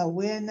 digital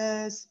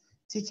awareness,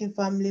 teaching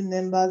family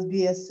members,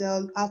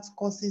 BSL, art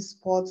courses,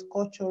 sports,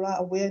 cultural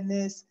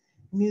awareness,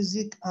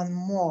 music, and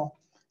more.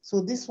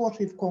 So this is what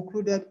we've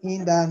concluded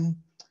in, and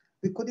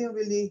we couldn't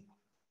really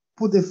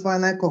put the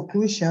final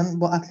conclusion,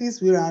 but at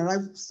least we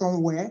arrived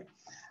somewhere.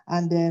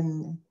 And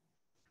then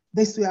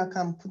this way I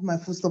can put my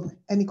full stop.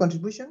 Any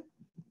contribution?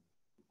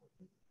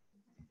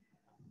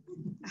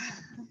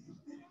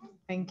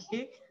 Thank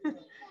you.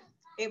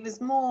 It was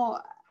more,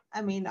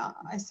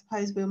 I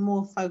suppose we're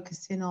more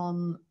focusing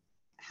on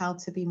how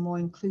to be more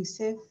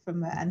inclusive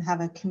and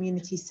have a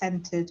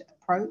community-centered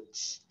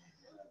approach.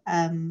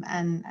 And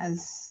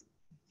as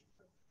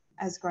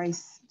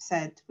Grace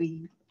said,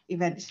 we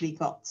eventually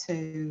got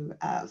to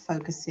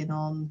focusing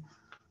on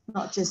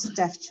not just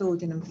deaf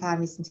children and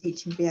families and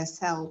teaching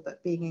BSL,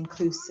 but being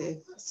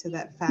inclusive so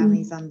that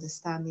families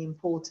understand the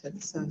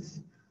importance of,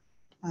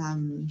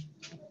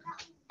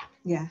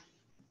 yeah,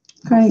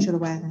 Great. cultural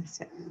awareness.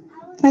 Yeah.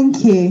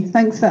 Thank you.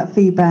 Thanks for that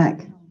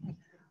feedback.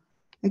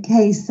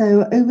 Okay,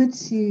 so over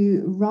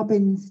to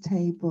Robin's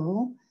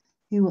table,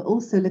 who are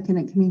also looking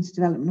at community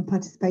development and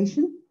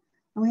participation.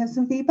 And we have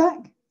some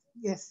feedback?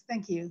 Yes,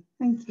 thank you.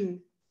 Thank you.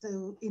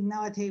 So in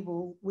our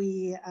table,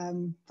 we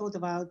thought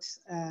about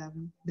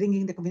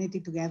bringing the community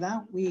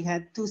together. We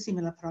had two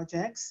similar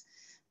projects,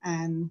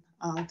 and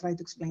I'll try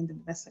to explain them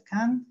the best I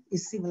can.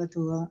 It's similar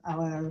to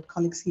our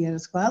colleagues here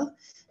as well.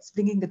 It's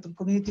bringing the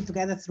community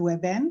together through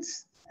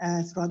events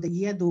throughout the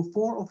year, do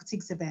 4 or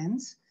 6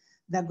 events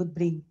that would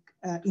bring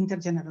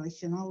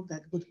intergenerational,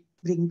 that would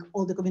bring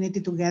all the community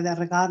together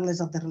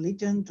regardless of the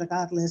religion,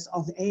 regardless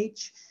of the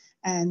age,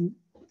 and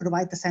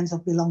provide a sense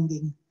of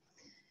belonging.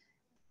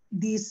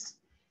 These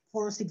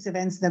 4 or 6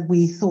 events that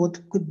we thought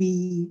could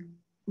be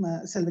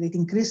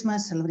celebrating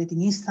Christmas,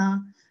 celebrating Easter,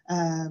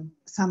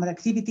 summer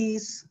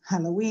activities,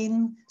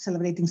 Halloween,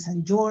 celebrating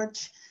St.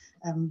 George,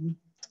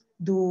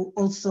 do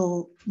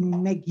also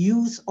make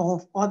use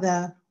of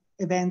other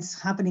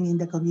events happening in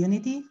the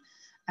community.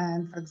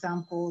 And for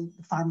example,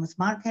 the farmers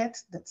market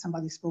that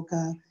somebody spoke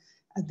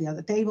at the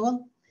other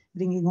table,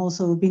 bringing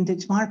also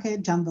vintage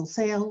market, jumble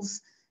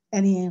sales,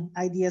 any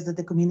ideas that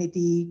the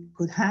community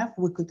could have,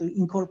 we could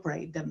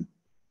incorporate them.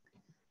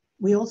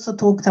 We also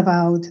talked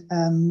about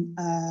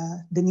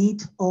the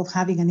need of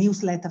having a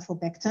newsletter for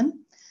Beckton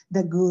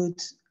that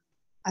would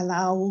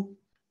allow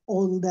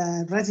all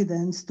the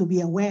residents to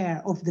be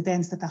aware of the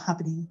events that are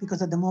happening,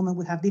 because at the moment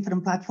we have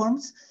different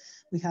platforms.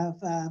 We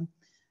have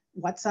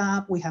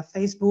WhatsApp, we have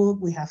Facebook,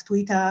 we have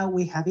Twitter,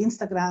 we have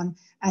Instagram,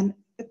 and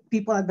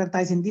people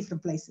advertise in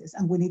different places,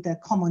 and we need a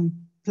common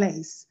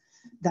place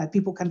that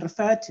people can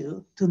refer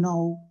to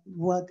know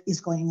what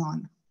is going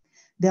on.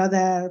 The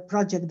other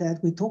project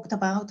that we talked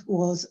about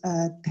was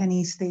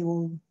tennis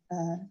table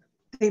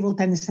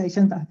tennis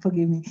sessions,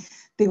 forgive me,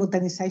 table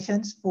tennis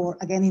sessions for,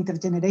 again,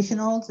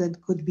 intergenerational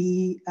that could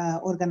be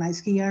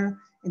organized here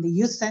in the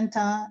youth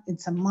center, in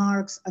St.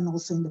 Mark's, and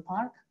also in the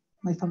park.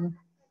 My favorite.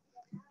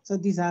 So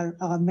these are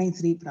our main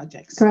 3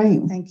 projects.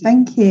 Great. Thank you.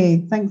 Thank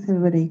you. Thanks,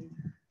 everybody.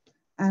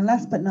 And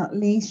last but not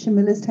least,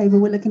 Shamila's table,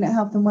 we're looking at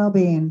health and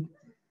well-being.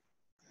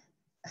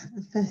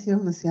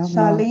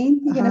 Charlene,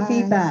 you're going to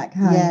feedback.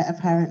 Hi. Yeah,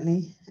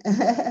 apparently.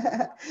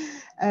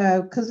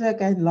 Because we're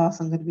going last,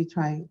 I'm going to be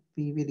trying to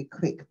be really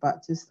quick,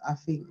 but just I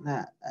think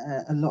that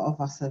a lot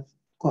of us have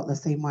got the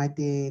same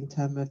idea in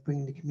terms of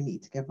bringing the community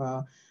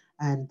together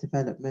and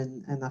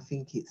development, and I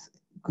think it's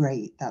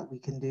great that we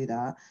can do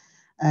that.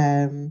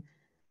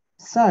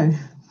 So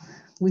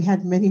we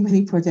had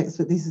many projects,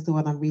 but this is the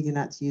one I'm reading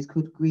out to you. It's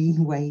called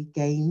Greenway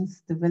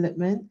Gains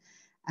Development,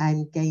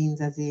 and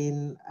gains as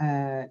in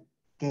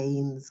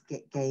gains,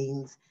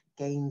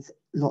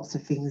 lots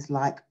of things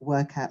like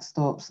workout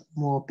stops,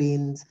 more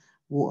bins,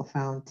 water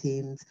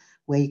fountains,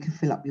 where you can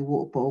fill up your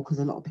water bottle, because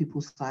a lot of people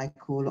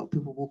cycle, a lot of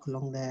people walk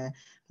along there,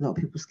 a lot of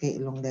people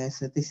skate along there.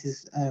 So this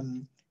is,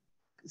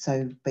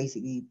 so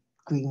basically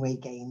Greenway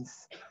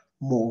gains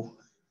more,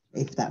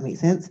 if that makes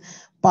sense.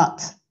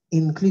 But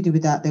included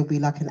with that, there'll be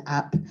like an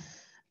app,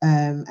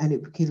 and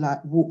it could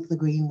like walk the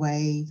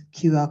Greenway,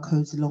 QR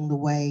codes along the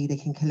way, they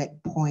can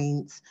collect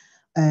points,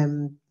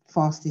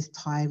 fastest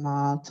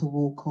timer to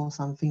walk or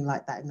something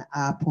like that in the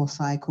app, or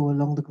cycle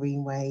along the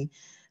Greenway,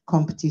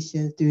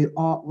 competitions, do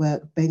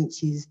artwork,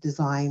 benches,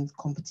 designs,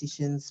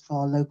 competitions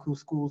for local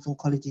schools and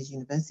colleges,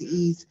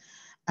 universities,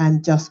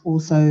 and just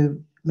also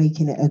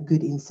making it a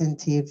good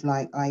incentive,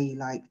 like i.e.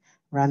 like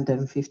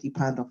random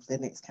 £50 off their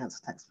next council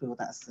tax bill.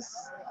 That's just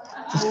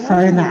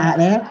throwing that out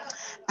there.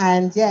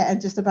 And yeah, and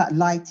just about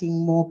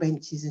lighting more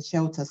benches and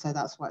shelter. So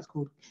that's why it's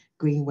called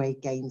Greenway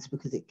Gains,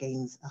 because it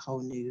gains a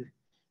whole new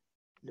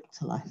look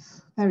to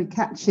life. Very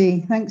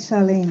catchy. Thanks,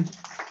 Charlene.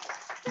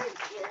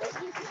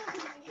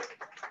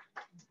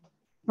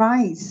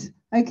 Right.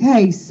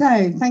 Okay.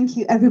 So thank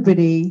you,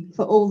 everybody,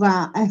 for all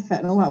that effort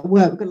and all that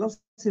work. We've got lots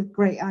of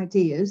great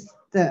ideas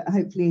that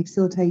hopefully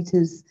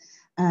facilitators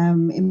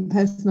in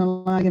person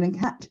are going to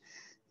catch.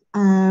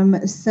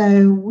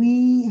 So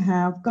we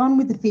have gone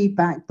with the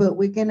feedback, but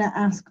we're going to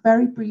ask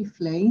very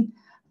briefly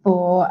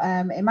for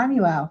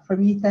Emmanuel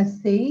from Youth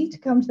SC to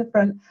come to the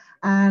front.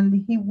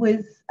 And he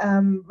was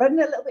running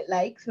a little bit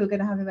late, so we we're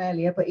going to have him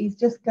earlier, but he's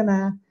just going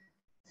to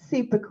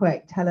super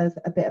quick tell us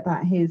a bit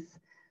about his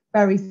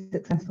very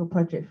successful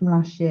project from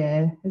last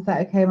year. Is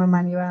that okay,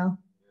 Emmanuel?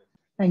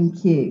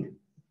 Thank you.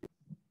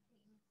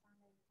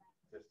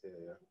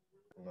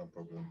 No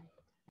problem.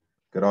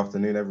 Good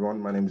afternoon, everyone.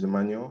 My name is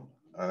Emmanuel.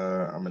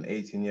 I'm an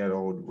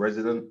 18-year-old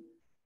resident.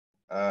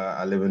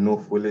 I live in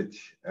North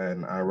Woolwich,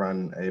 and I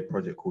ran a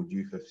project called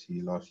Youth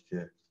FC last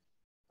year.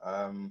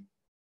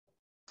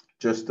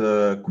 Just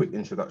a quick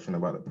introduction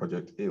about the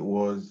project. It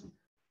was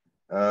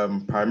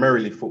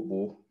primarily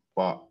football,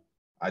 but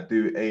I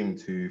do aim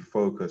to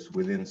focus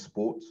within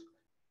sports.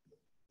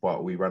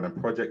 But we ran a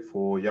project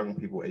for young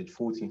people aged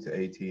 14 to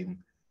 18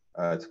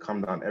 to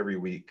come down every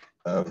week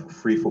for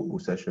free football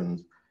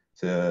sessions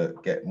to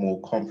get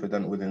more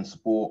confident within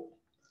sport,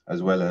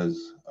 as well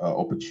as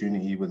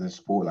opportunity within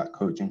sport like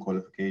coaching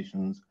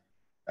qualifications,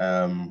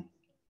 and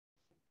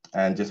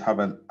just have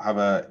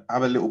a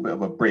little bit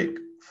of a break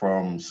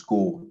from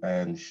school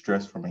and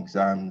stress from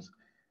exams,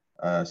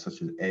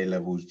 such as A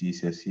levels,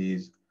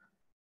 GCSEs.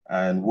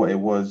 And what it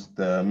was,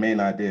 the main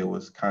idea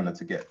was kind of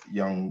to get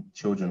young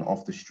children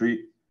off the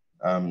street,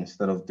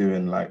 instead of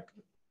doing like,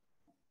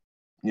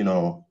 you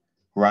know,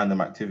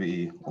 random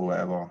activity or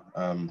whatever.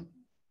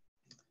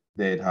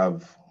 They'd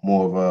have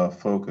more of a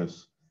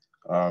focus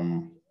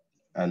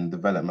and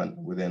development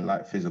within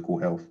like physical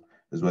health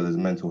as well as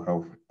mental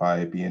health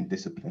by being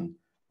disciplined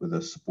with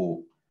a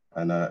sport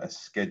and a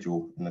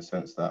schedule, in the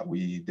sense that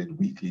we did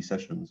weekly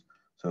sessions.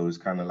 So it was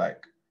kind of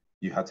like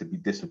you had to be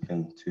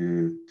disciplined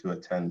to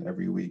attend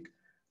every week.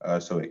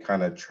 So it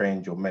kind of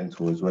trained your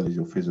mental as well as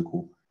your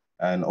physical.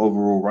 And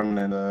overall,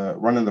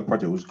 running the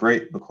project was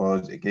great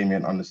because it gave me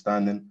an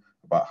understanding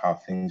about how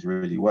things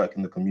really work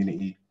in the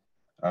community.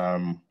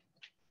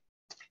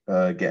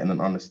 Getting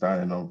an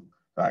understanding of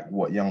like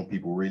what young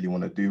people really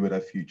want to do with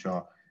their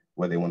future,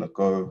 where they want to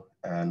go,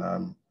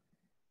 and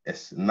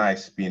it's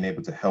nice being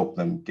able to help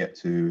them get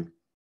to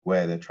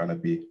where they're trying to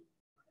be.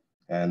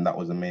 And that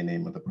was the main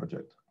aim of the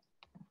project.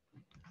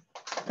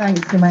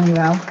 Thanks,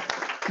 Emmanuel.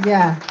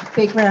 Yeah,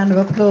 big round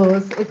of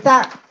applause. If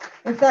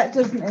that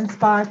doesn't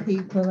inspire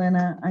people, then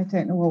I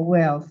don't know what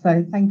will.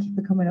 So thank you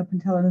for coming up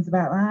and telling us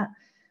about that.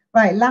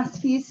 Right,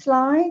 last few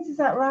slides, is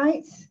that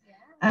right? Yeah.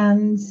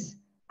 And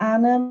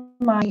Anna,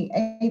 my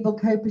able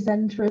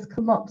co-presenter, has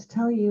come up to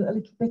tell you a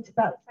little bit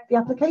about the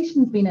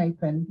application's been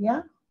opened.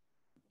 Yeah,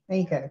 there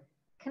you go.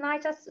 Can I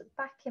just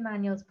back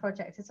Emmanuel's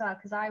project as well?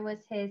 Because I was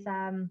his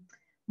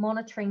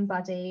monitoring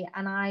buddy,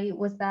 and I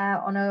was there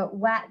on a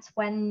wet,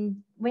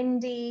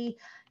 windy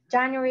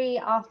January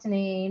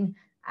afternoon,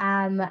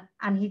 and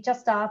he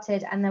just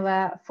started, and there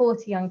were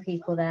 40 young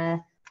people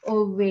there,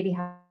 all really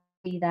happy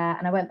to be there.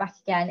 And I went back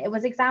again. It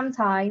was exam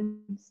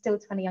time, still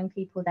 20 young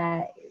people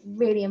there.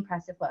 Really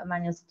impressive what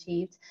Emmanuel's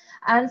achieved.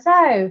 And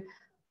so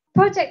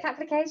project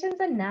applications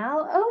are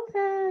now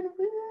open.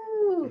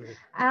 Woo!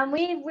 And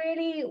we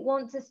really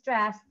want to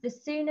stress, the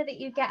sooner that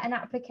you get an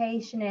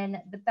application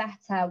in, the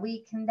better.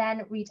 We can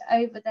then read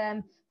over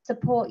them,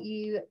 support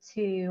you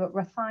to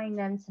refine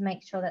them to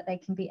make sure that they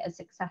can be as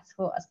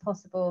successful as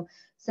possible.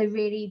 So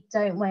really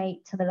don't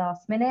wait till the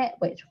last minute,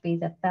 which will be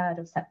the 3rd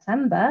of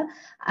September.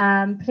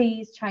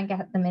 Please try and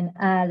get them in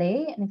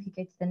early. And if you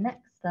go to the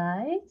next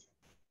slide.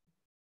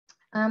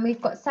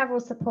 We've got several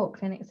support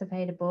clinics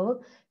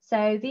available.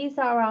 So these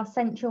are our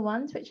central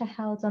ones, which are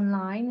held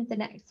online. The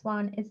next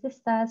one is this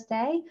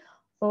Thursday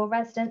for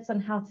residents on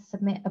how to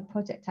submit a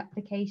project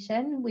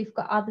application. We've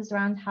got others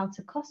around how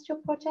to cost your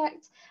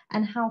project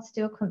and how to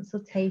do a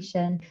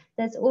consultation.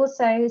 There's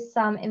also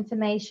some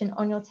information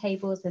on your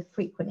tables with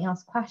frequently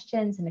asked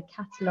questions and a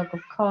catalogue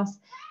of costs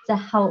to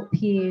help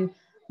you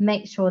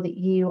make sure that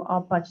you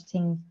are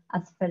budgeting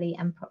as fully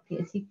and properly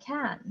as you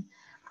can.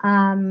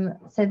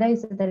 So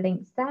those are the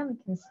links there. We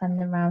can send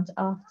them around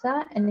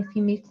after. And if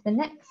you move to the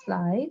next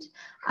slide,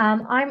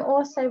 I'm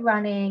also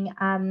running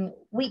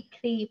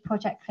weekly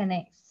project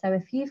clinics. So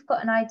if you've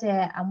got an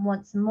idea and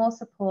want some more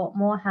support,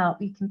 more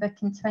help, you can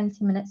book in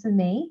 20 minutes with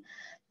me.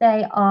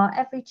 They are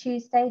every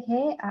Tuesday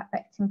here at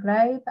Beckton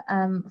Globe,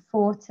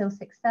 4 till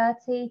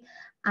 6:30,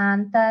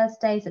 and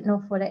Thursdays at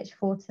North Woolwich,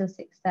 4 till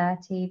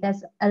 6:30.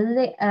 There's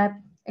a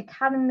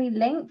Academy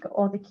link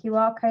or the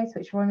QR codes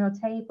which are on your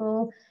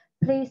table.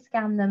 Please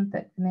scan them,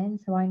 book them in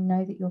so I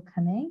know that you're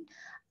coming.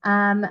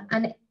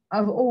 And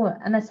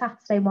a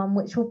Saturday one,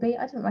 which will be,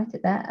 I didn't write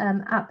it there,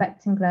 at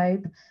Beckton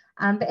Globe.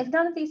 But if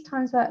none of these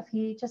times work for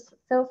you, just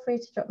feel free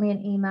to drop me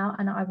an email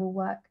and I will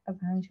work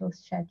around your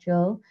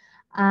schedule.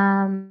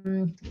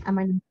 And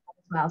my number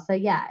as well. So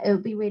yeah, it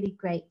would be really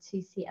great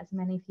to see as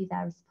many of you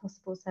there as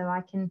possible so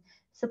I can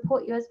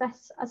support you as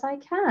best as I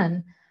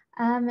can.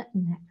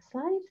 Next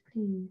slide,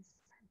 please.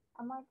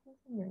 Am I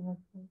continuing?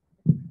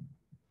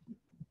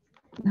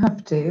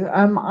 Have to.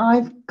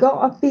 I've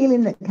got a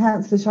feeling that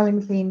Councillor Charlie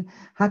McLean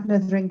had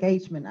another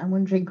engagement. I'm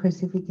wondering,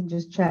 Chris, if we can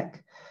just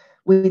check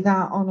with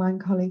our online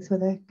colleagues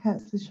whether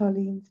Councillor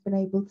Charlene's been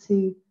able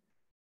to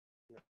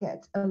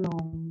get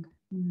along.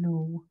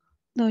 No.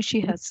 No, she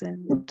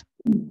hasn't.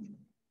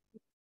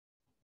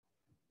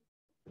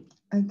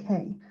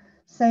 Okay.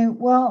 So,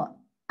 well,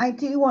 I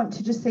do want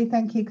to just say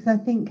thank you because I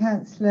think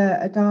Councillor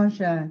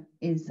Adaja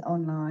is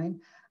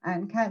online.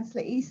 And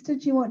Councillor Easter,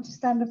 do you want to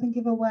stand up and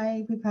give a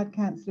wave? We've had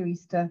Councillor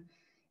Easter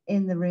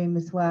in the room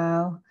as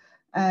well.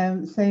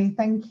 So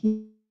thank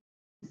you.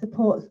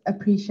 Support's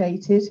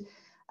appreciated.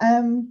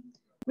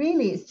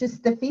 Really, it's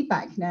just the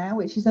feedback now,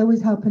 which is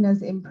always helping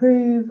us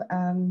improve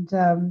and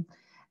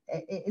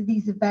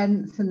these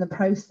events and the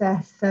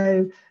process.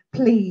 So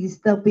please,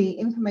 there'll be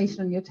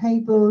information on your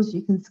tables.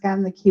 You can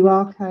scan the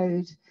QR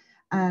code,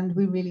 and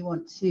we really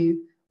want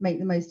to make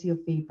the most of your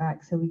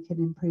feedback so we can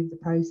improve the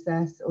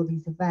process or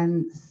these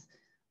events,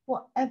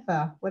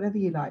 whatever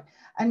you like.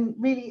 And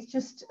really, it's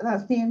just,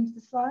 that's the end of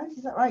the slides,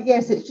 is that right?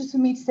 Yes, it's just for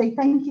me to say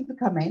thank you for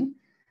coming.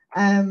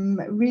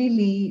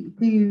 Really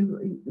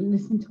do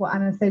listen to what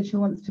Anna said. She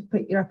wants to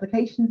put your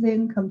applications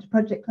in, come to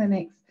project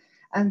clinics,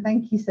 and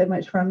thank you so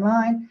much for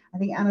online. I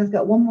think Anna's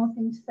got one more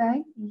thing to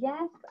say.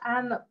 Yes.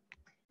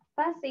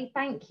 Firstly,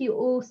 thank you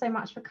all so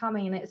much for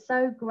coming, and it's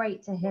so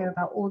great to hear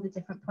about all the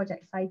different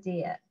project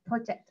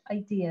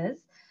ideas.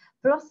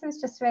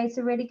 Blossom's just raised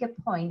a really good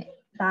point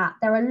that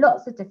there are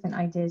lots of different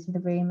ideas in the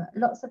room,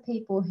 lots of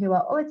people who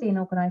are already in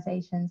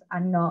organisations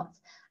and not.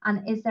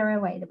 And is there a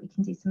way that we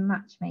can do some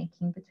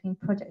matchmaking between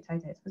project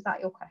ideas? Was that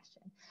your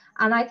question?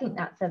 And I think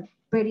that's a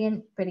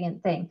brilliant,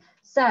 brilliant thing.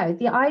 So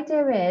the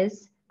idea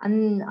is,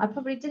 and I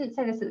probably didn't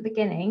say this at the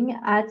beginning,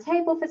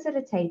 table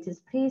facilitators,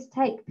 please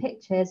take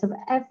pictures of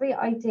every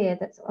idea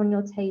that's on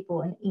your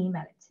table and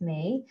email it to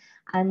me.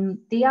 And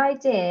the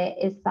idea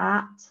is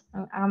that,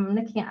 I'm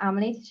looking at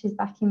Amelie, she's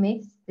backing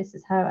me, this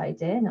is her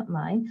idea, not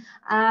mine,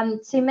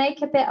 to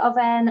make a bit of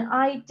an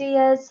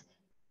ideas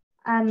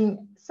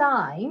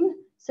sign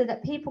so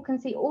that people can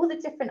see all the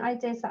different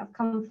ideas that have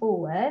come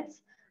forward,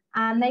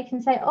 and they can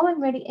say, oh,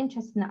 I'm really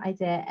interested in that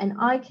idea, and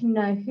I can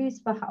know who's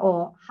behind,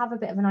 or have a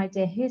bit of an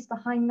idea who's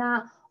behind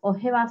that, or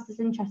who else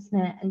is interested in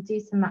it, and do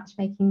some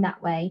matchmaking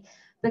that way.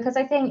 Because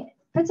I think,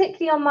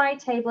 particularly on my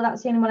table,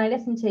 that's the only one I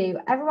listened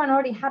to, everyone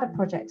already had a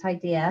project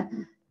idea,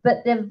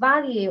 but the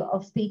value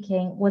of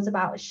speaking was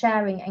about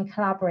sharing and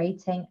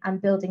collaborating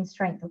and building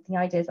strength of the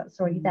ideas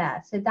that's already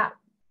there. So that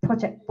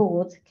project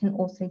board can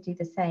also do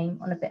the same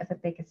on a bit of a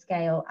bigger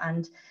scale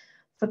and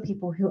for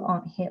people who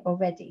aren't here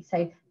already.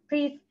 So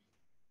please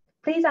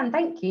and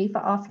thank you for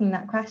asking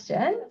that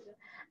question,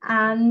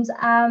 and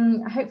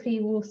hopefully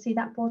we'll see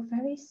that board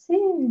very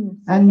soon.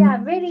 So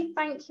yeah, really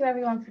thank you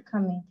everyone for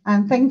coming.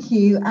 And thank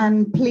you,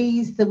 and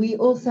please, that we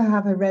also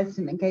have a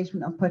resident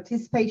engagement and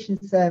participation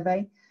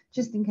survey,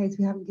 just in case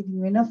we haven't given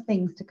you enough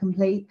things to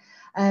complete.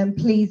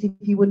 Please, if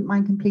you wouldn't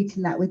mind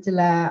completing that with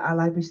Delaire, our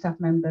library staff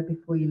member,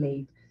 before you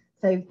leave.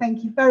 So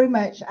thank you very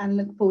much, and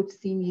look forward to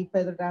seeing you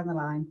further down the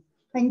line.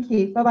 Thank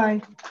you.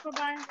 Bye-bye.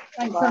 Bye-bye.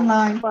 Thanks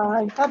online.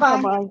 Bye.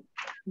 Bye-bye. Bye-bye.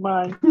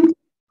 Bye.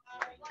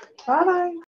 Bye-bye.